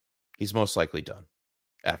 Henry. He's most likely done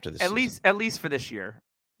after this. At least for this year.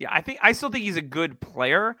 Yeah, I still think he's a good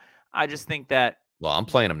player. I just think that. Well, I'm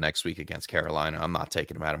playing him next week against Carolina. I'm not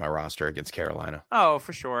taking him out of my roster against Carolina. Oh,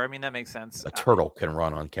 for sure. I mean, that makes sense. A turtle can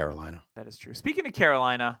run on Carolina. That is true. Speaking of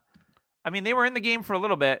Carolina, I mean, they were in the game for a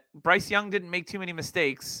little bit. Bryce Young didn't make too many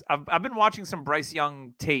mistakes. I've been watching some Bryce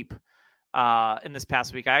Young tape in this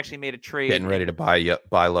past week. I actually made a trade. Getting ready to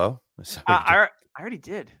buy low? I already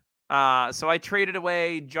did. So I traded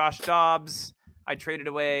away Josh Dobbs. I traded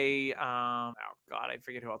away, I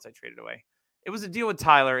forget who else I traded away. It was a deal with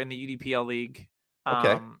Tyler in the UDPL league.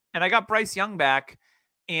 Okay. And I got Bryce Young back.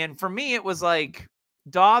 And for me, it was like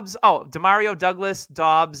Demario Douglas,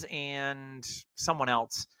 Dobbs, and someone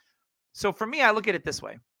else. So for me, I look at it this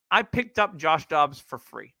way. I picked up Josh Dobbs for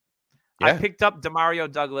free. Yeah. I picked up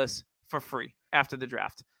Demario Douglas for free after the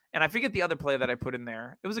draft. And I forget the other player that I put in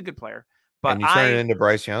there. It was a good player. But and you turned it into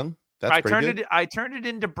Bryce Young? I turned it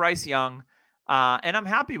into Bryce Young. And I'm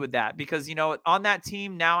happy with that because, on that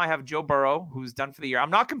team, now I have Joe Burrow, who's done for the year. I'm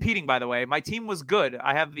not competing, by the way. My team was good.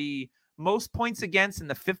 I have the most points against and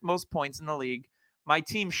the 5th most points in the league. My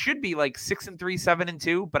team should be like 6-3,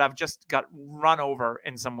 7-2, but I've just got run over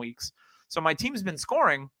in some weeks. So my team's been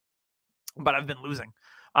scoring, but I've been losing.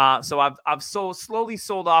 So I've slowly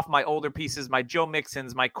sold off my older pieces, my Joe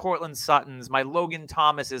Mixons, my Cortland Suttons, my Logan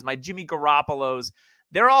Thomases, my Jimmy Garoppolos.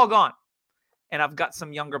 They're all gone. And I've got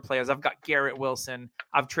some younger players. I've got Garrett Wilson.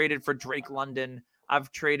 I've traded for Drake London. I've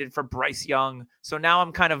traded for Bryce Young. So now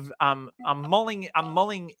I'm kind of I'm mulling.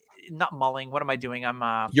 Not mulling. What am I doing?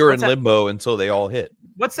 You're in limbo until they all hit.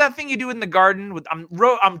 What's that thing you do in the garden?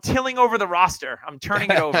 I'm tilling over the roster. I'm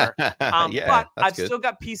turning it over. But I've still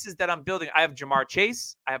got pieces that I'm building. I have Jamar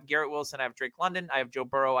Chase. I have Garrett Wilson. I have Drake London. I have Joe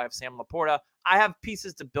Burrow. I have Sam Laporta. I have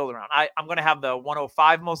pieces to build around. I'm going to have the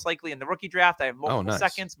 105 most likely in the rookie draft. I have multiple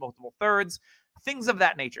seconds, multiple thirds, things of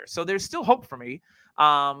that nature. So there's still hope for me.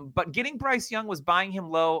 But getting Bryce Young was buying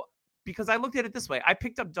him low because I looked at it this way. I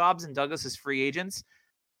picked up Dobbs and Douglas as free agents.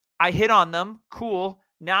 I hit on them. Cool.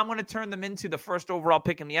 Now I'm going to turn them into the first overall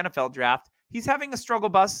pick in the NFL draft. He's having a struggle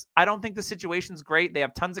bus. I don't think the situation's great. They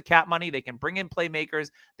have tons of cap money. They can bring in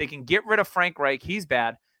playmakers. They can get rid of Frank Reich. He's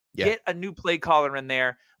bad. Yeah. Get a new play caller in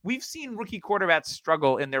there. We've seen rookie quarterbacks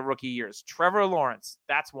struggle in their rookie years. Trevor Lawrence,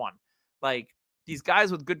 that's one. Like these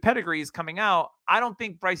guys with good pedigrees coming out. I don't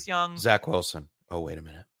think Bryce Young. Zach Wilson. Oh, wait a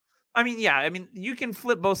minute. I mean, you can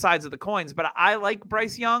flip both sides of the coins, but I like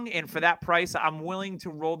Bryce Young, and for that price, I'm willing to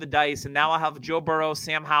roll the dice. And now I have Joe Burrow,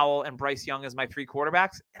 Sam Howell, and Bryce Young as my 3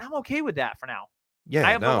 quarterbacks, and I'm okay with that for now. Yeah,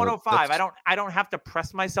 I have the 105. I don't have to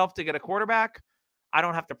press myself to get a quarterback. I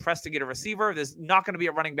don't have to press to get a receiver. There's not going to be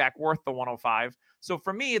a running back worth the 105. So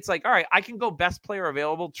for me, it's like, all right, I can go best player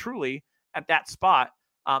available truly at that spot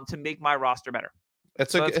to make my roster better.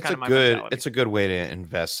 It's a good way to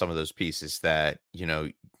invest some of those pieces that,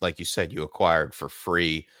 like you said, you acquired for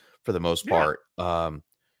free for the most part.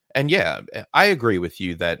 And yeah, I agree with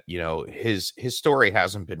you that, his story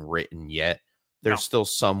hasn't been written yet. There's still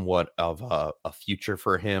somewhat of a future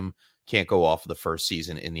for him. Can't go off of the first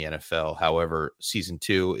season in the NFL. However, season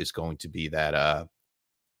 2 is going to be that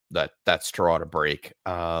straw to break.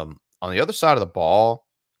 On the other side of the ball,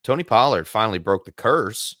 Tony Pollard finally broke the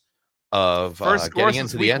curse of getting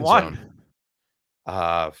into the end zone.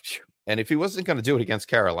 And if he wasn't going to do it against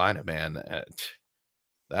Carolina, man,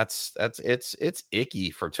 it's icky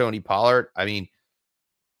for Tony Pollard. I mean,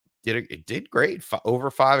 it did great,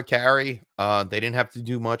 over 5 a carry. They didn't have to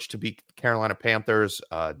do much to beat the Carolina Panthers.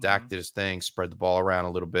 Dak did his thing, spread the ball around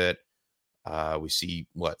a little bit. We see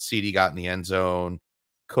what CD got in the end zone.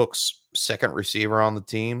 Cook's second receiver on the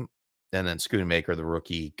team. And then Schoonmaker, the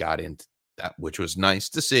rookie, got into that, which was nice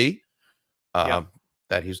to see.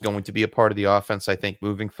 That he's going to be a part of the offense, I think,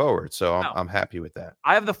 moving forward. So I'm happy with that.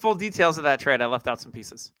 I have the full details of that trade. I left out some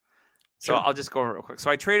pieces. So Sure. I'll just go over it real quick.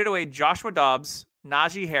 So I traded away Joshua Dobbs,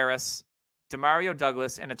 Najee Harris, Demario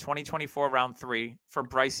Douglas, and a 2024 round 3 for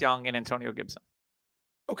Bryce Young and Antonio Gibson.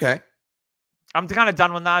 Okay. I'm kind of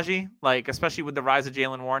done with Najee, like especially with the rise of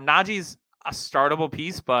Jaylen Warren. Najee's a startable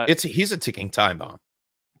piece, but he's a ticking time bomb.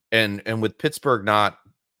 And with Pittsburgh not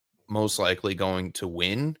most likely going to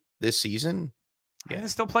win this season,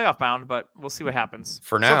 it's still playoff bound, but we'll see what happens.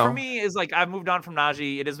 For now. So for me, is like I've moved on from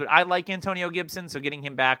Najee. It is what I like Antonio Gibson, so getting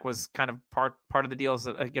him back was kind of part of the deal. Is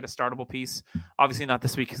that I get a startable piece. Obviously not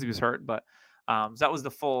this week because he was hurt, but so that was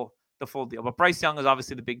the full deal. But Bryce Young is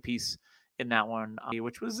obviously the big piece in that one,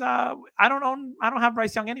 which was I don't have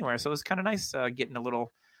Bryce Young anywhere, so it was kind of nice getting a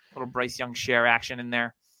little Bryce Young share action in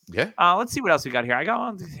there. Yeah. Let's see what else we got here. I got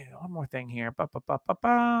one more thing here.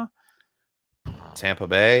 Tampa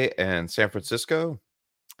Bay and San Francisco.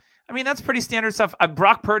 I mean, that's pretty standard stuff.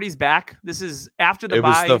 Brock Purdy's back. This is after the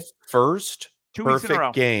bye. It was the first 2 weeks in a row.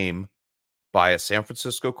 perfect game by a San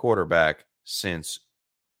Francisco quarterback since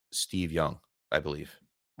Steve Young, I believe.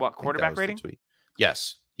 What, quarterback rating?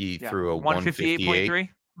 Yes. He threw a 158.3.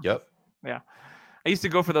 Yep. Yeah. I used to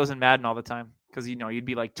go for those in Madden all the time because, you'd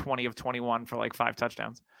be like 20 of 21 for like 5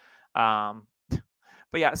 touchdowns.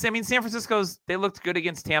 But yeah, so, I mean, San Francisco's, they looked good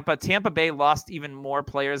against Tampa. Tampa Bay lost even more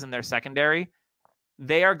players in their secondary.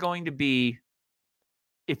 They are going to be,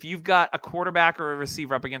 if you've got a quarterback or a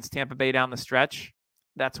receiver up against Tampa Bay down the stretch,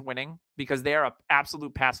 that's winning because they are an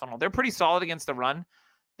absolute pass funnel. They're pretty solid against the run.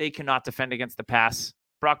 They cannot defend against the pass.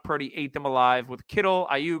 Brock Purdy ate them alive with Kittle,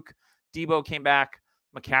 Ayuk, Debo came back.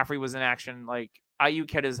 McCaffrey was in action. Like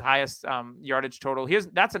Ayuk had his highest yardage total.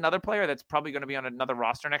 That's another player that's probably going to be on another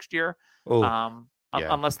roster next year.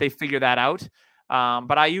 Unless they figure that out.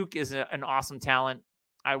 But Ayuk is an awesome talent.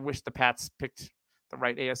 I wish the Pats picked the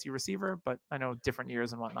right ASU receiver, but I know different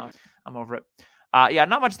years and whatnot. I'm over it.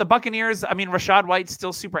 Not much. The Buccaneers, I mean, Rachaad White's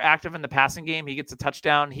still super active in the passing game. He gets a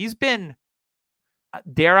touchdown. He's been,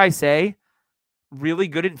 dare I say, really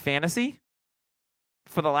good in fantasy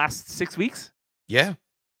for the last 6 weeks. Yeah.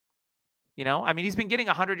 I mean, he's been getting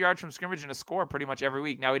 100 yards from scrimmage and a score pretty much every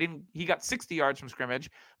week. Now, he got 60 yards from scrimmage,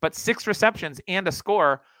 but 6 receptions and a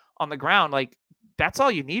score on the ground. Like, that's all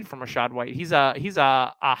you need from Rachaad White. He's a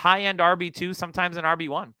high-end RB2, sometimes an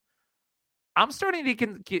RB1. I'm starting to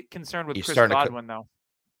get concerned with Chris Godwin, though.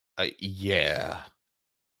 Yeah.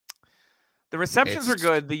 The receptions are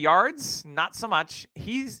good. The yards, not so much.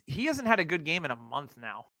 He hasn't had a good game in a month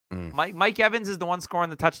now. Mike Evans is the one scoring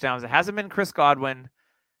the touchdowns. It hasn't been Chris Godwin.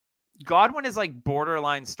 Godwin is like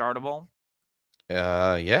borderline startable.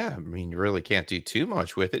 Yeah. I mean, you really can't do too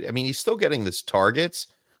much with it. I mean, he's still getting his targets.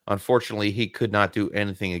 Unfortunately, he could not do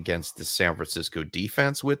anything against the San Francisco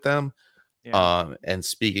defense with them. Yeah. And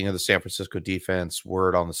speaking of the San Francisco defense,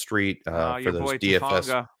 word on the street for those DFS.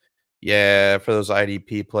 Tufanga. Yeah, for those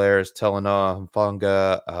IDP players, Talanoa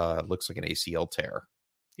Hufanga looks like an ACL tear.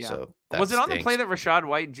 Yeah. So was it on the play that Rachaad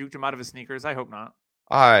White juked him out of his sneakers? I hope not.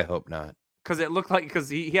 I hope not. Because it looked like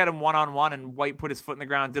he had him one-on-one and White put his foot in the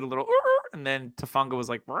ground, did a little, and then Tufanga was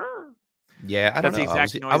like, yeah, I don't know. The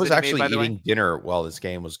exact noise I was actually eating dinner while this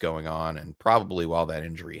game was going on, and probably while that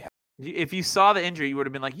injury happened. If you saw the injury, you would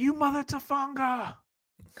have been like, "You mother Tufanga."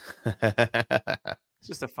 It's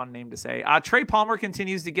just a fun name to say. Trey Palmer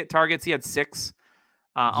continues to get targets. He had 6.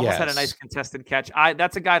 Almost had a nice contested catch.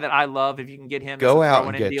 That's a guy that I love. If you can get him, go out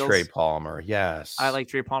and get Trey Palmer. Yes, I like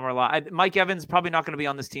Trey Palmer a lot. Mike Evans probably not going to be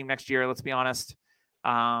on this team next year. Let's be honest.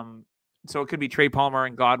 So it could be Trey Palmer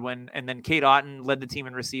and Godwin, and then Cade Otton led the team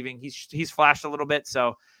in receiving. He's flashed a little bit,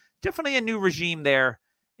 so definitely a new regime there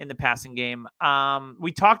in the passing game.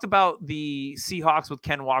 We talked about the Seahawks with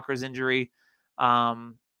Ken Walker's injury.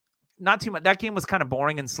 Not too much. That game was kind of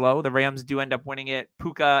boring and slow. The Rams do end up winning it.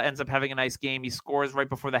 Puka ends up having a nice game. He scores right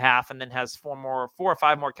before the half and then has 4 or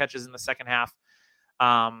 5 more catches in the second half.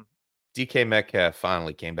 DK Metcalf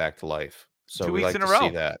finally came back to life. So 2 we weeks like in to a row. see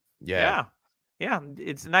that. Yeah.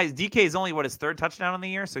 It's nice. DK is only his 3rd touchdown in the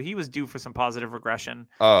year, so he was due for some positive regression.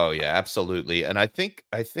 Oh yeah, absolutely. And I think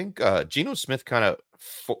Geno Smith kind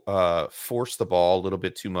of forced the ball a little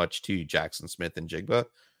bit too much to Jackson Smith and Jigba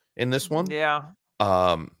in this one. Yeah.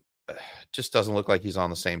 Just doesn't look like he's on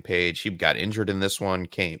the same page. He got injured in this one,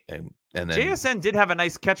 and then JSN did have a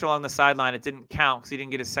nice catch along the sideline. It didn't count because he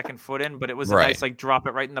didn't get his second foot in, but it was a nice drop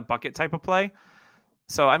it right in the bucket type of play.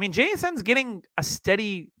 So I mean, JSN's getting a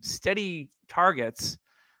steady targets.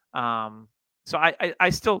 So I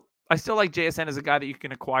still like JSN as a guy that you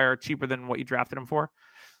can acquire cheaper than what you drafted him for.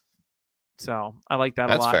 So I like that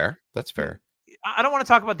a lot. That's fair. I don't want to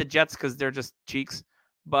talk about the Jets because they're just cheeks,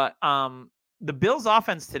 but the Bills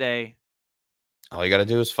offense today. All you got to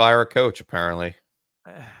do is fire a coach, apparently.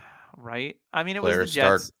 Right? I mean, it was the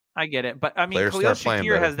Jets. I get it. But, I mean, Khalil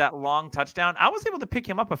Shakir has that long touchdown. I was able to pick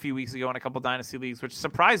him up a few weeks ago in a couple Dynasty leagues, which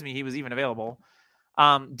surprised me he was even available.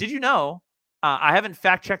 Did you know, I haven't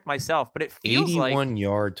fact-checked myself, but it feels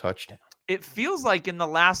 81-yard touchdown. It feels like in the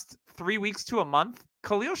last 3 weeks to a month,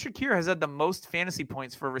 Khalil Shakir has had the most fantasy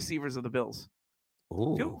points for receivers of the Bills.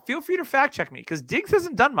 Ooh. Feel free to fact-check me because Diggs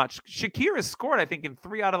hasn't done much. Shakir has scored, I think, in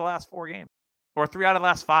 3 out of the last 4 games. Or 3 out of the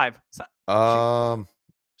last 5.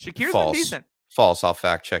 Shakir's been decent. False. I'll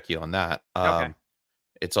fact check you on that. Okay.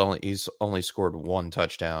 He's only scored 1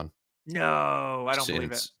 touchdown. No, I don't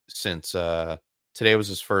believe it. Since today was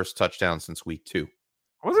his first touchdown since week 2.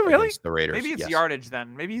 Was it really? The Raiders. Maybe it's yardage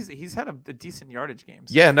then. Maybe he's had a decent yardage game.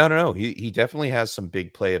 Yeah, no. He definitely has some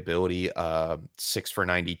big playability. 6 for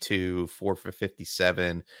 92, 4 for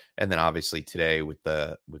 57, and then obviously today with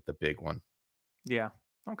the big one. Yeah.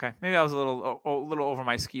 Okay, maybe I was a little over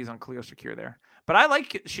my skis on Khalil Shakir there, but I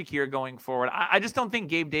like Shakir going forward. I just don't think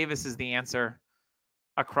Gabe Davis is the answer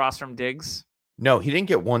across from Diggs. No, he didn't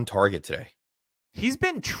get 1 target today. He's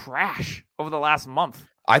been trash over the last month.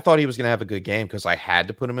 I thought he was going to have a good game because I had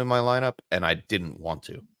to put him in my lineup, and I didn't want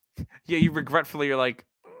to. Yeah, you're like,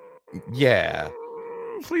 yeah,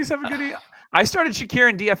 please have a good game. I started Shakir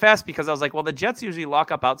in DFS because I was like, well, the Jets usually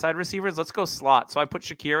lock up outside receivers. Let's go slot. So I put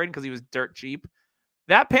Shakir in because he was dirt cheap.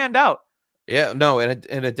 That panned out. Yeah, no, and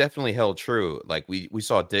it definitely held true. Like we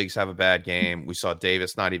saw Diggs have a bad game. We saw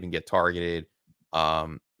Davis not even get targeted.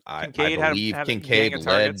 I believe Kincaid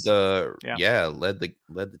led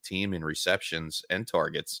the team in receptions and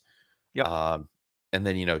targets. Yep. And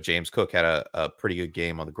then James Cook had a pretty good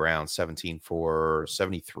game on the ground, 17 for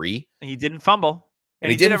 73. And he didn't fumble.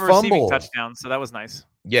 And he did have a receiving touchdown, so that was nice.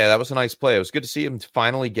 Yeah, that was a nice play. It was good to see him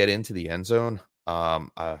finally get into the end zone.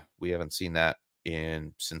 We haven't seen that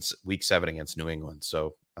since week 7 against New England.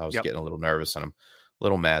 So I was getting a little nervous, and I'm a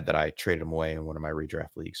little mad that I traded him away in one of my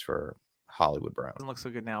redraft leagues for Hollywood Brown. Doesn't look so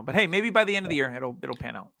good now, but hey, maybe by the end of the year it'll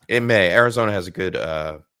pan out. It may. Arizona has a good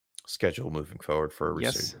schedule moving forward for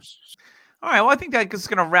receivers. Yes. All right, well, I think that's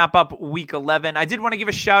going to wrap up week 11. I did want to give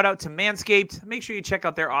a shout out to Manscaped. Make sure you check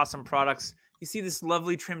out their awesome products. You see this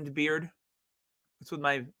lovely trimmed beard? It's with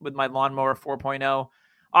my lawnmower 4.0.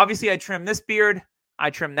 Obviously, I trim this beard. I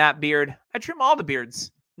trim that beard. I trim all the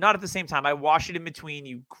beards, not at the same time. I wash it in between,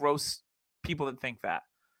 you gross people that think that.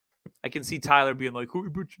 I can see Tyler being like, oh,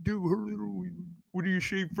 but you do, what do you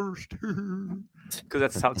shave first? Because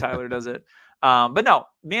that's how Tyler does it. But no,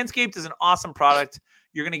 Manscaped is an awesome product.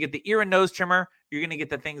 You're going to get the ear and nose trimmer. You're going to get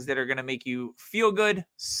the things that are going to make you feel good,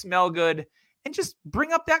 smell good, and just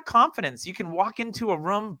bring up that confidence. You can walk into a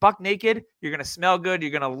room buck naked. You're going to smell good.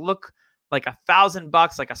 You're going to look like $1,000,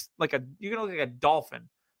 you're going to look like a dolphin.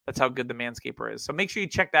 That's how good the Manscaper is. So make sure you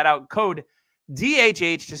check that out. Code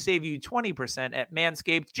DHH to save you 20% at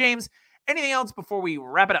Manscaped. James, anything else before we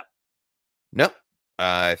wrap it up? Nope.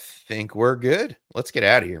 I think we're good. Let's get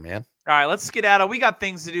out of here, man. All right, let's skedaddle. We got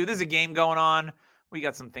things to do. There's a game going on. We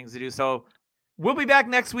got some things to do. So we'll be back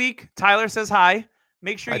next week. Tyler says hi.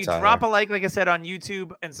 Make sure you drop a like I said, on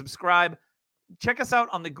YouTube, and subscribe. Check us out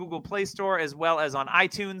on the Google Play Store as well as on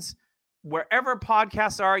iTunes. Wherever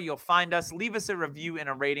podcasts are, you'll find us. Leave us a review and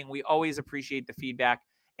a rating. We always appreciate the feedback.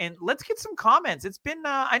 And let's get some comments. It's been,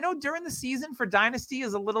 I know during the season for Dynasty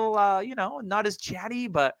is a little, not as chatty,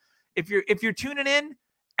 but if you're tuning in,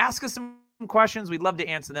 ask us some questions. We'd love to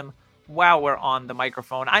answer them while we're on the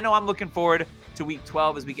microphone. I know I'm looking forward to week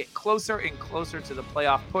 12 as we get closer and closer to the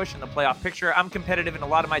playoff push and the playoff picture. I'm competitive in a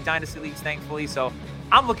lot of my Dynasty leagues, thankfully, so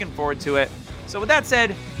I'm looking forward to it. So with that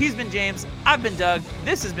said, he's been James, I've been Doug.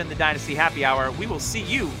 This has been the Dynasty Happy Hour. We will see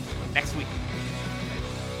you next week.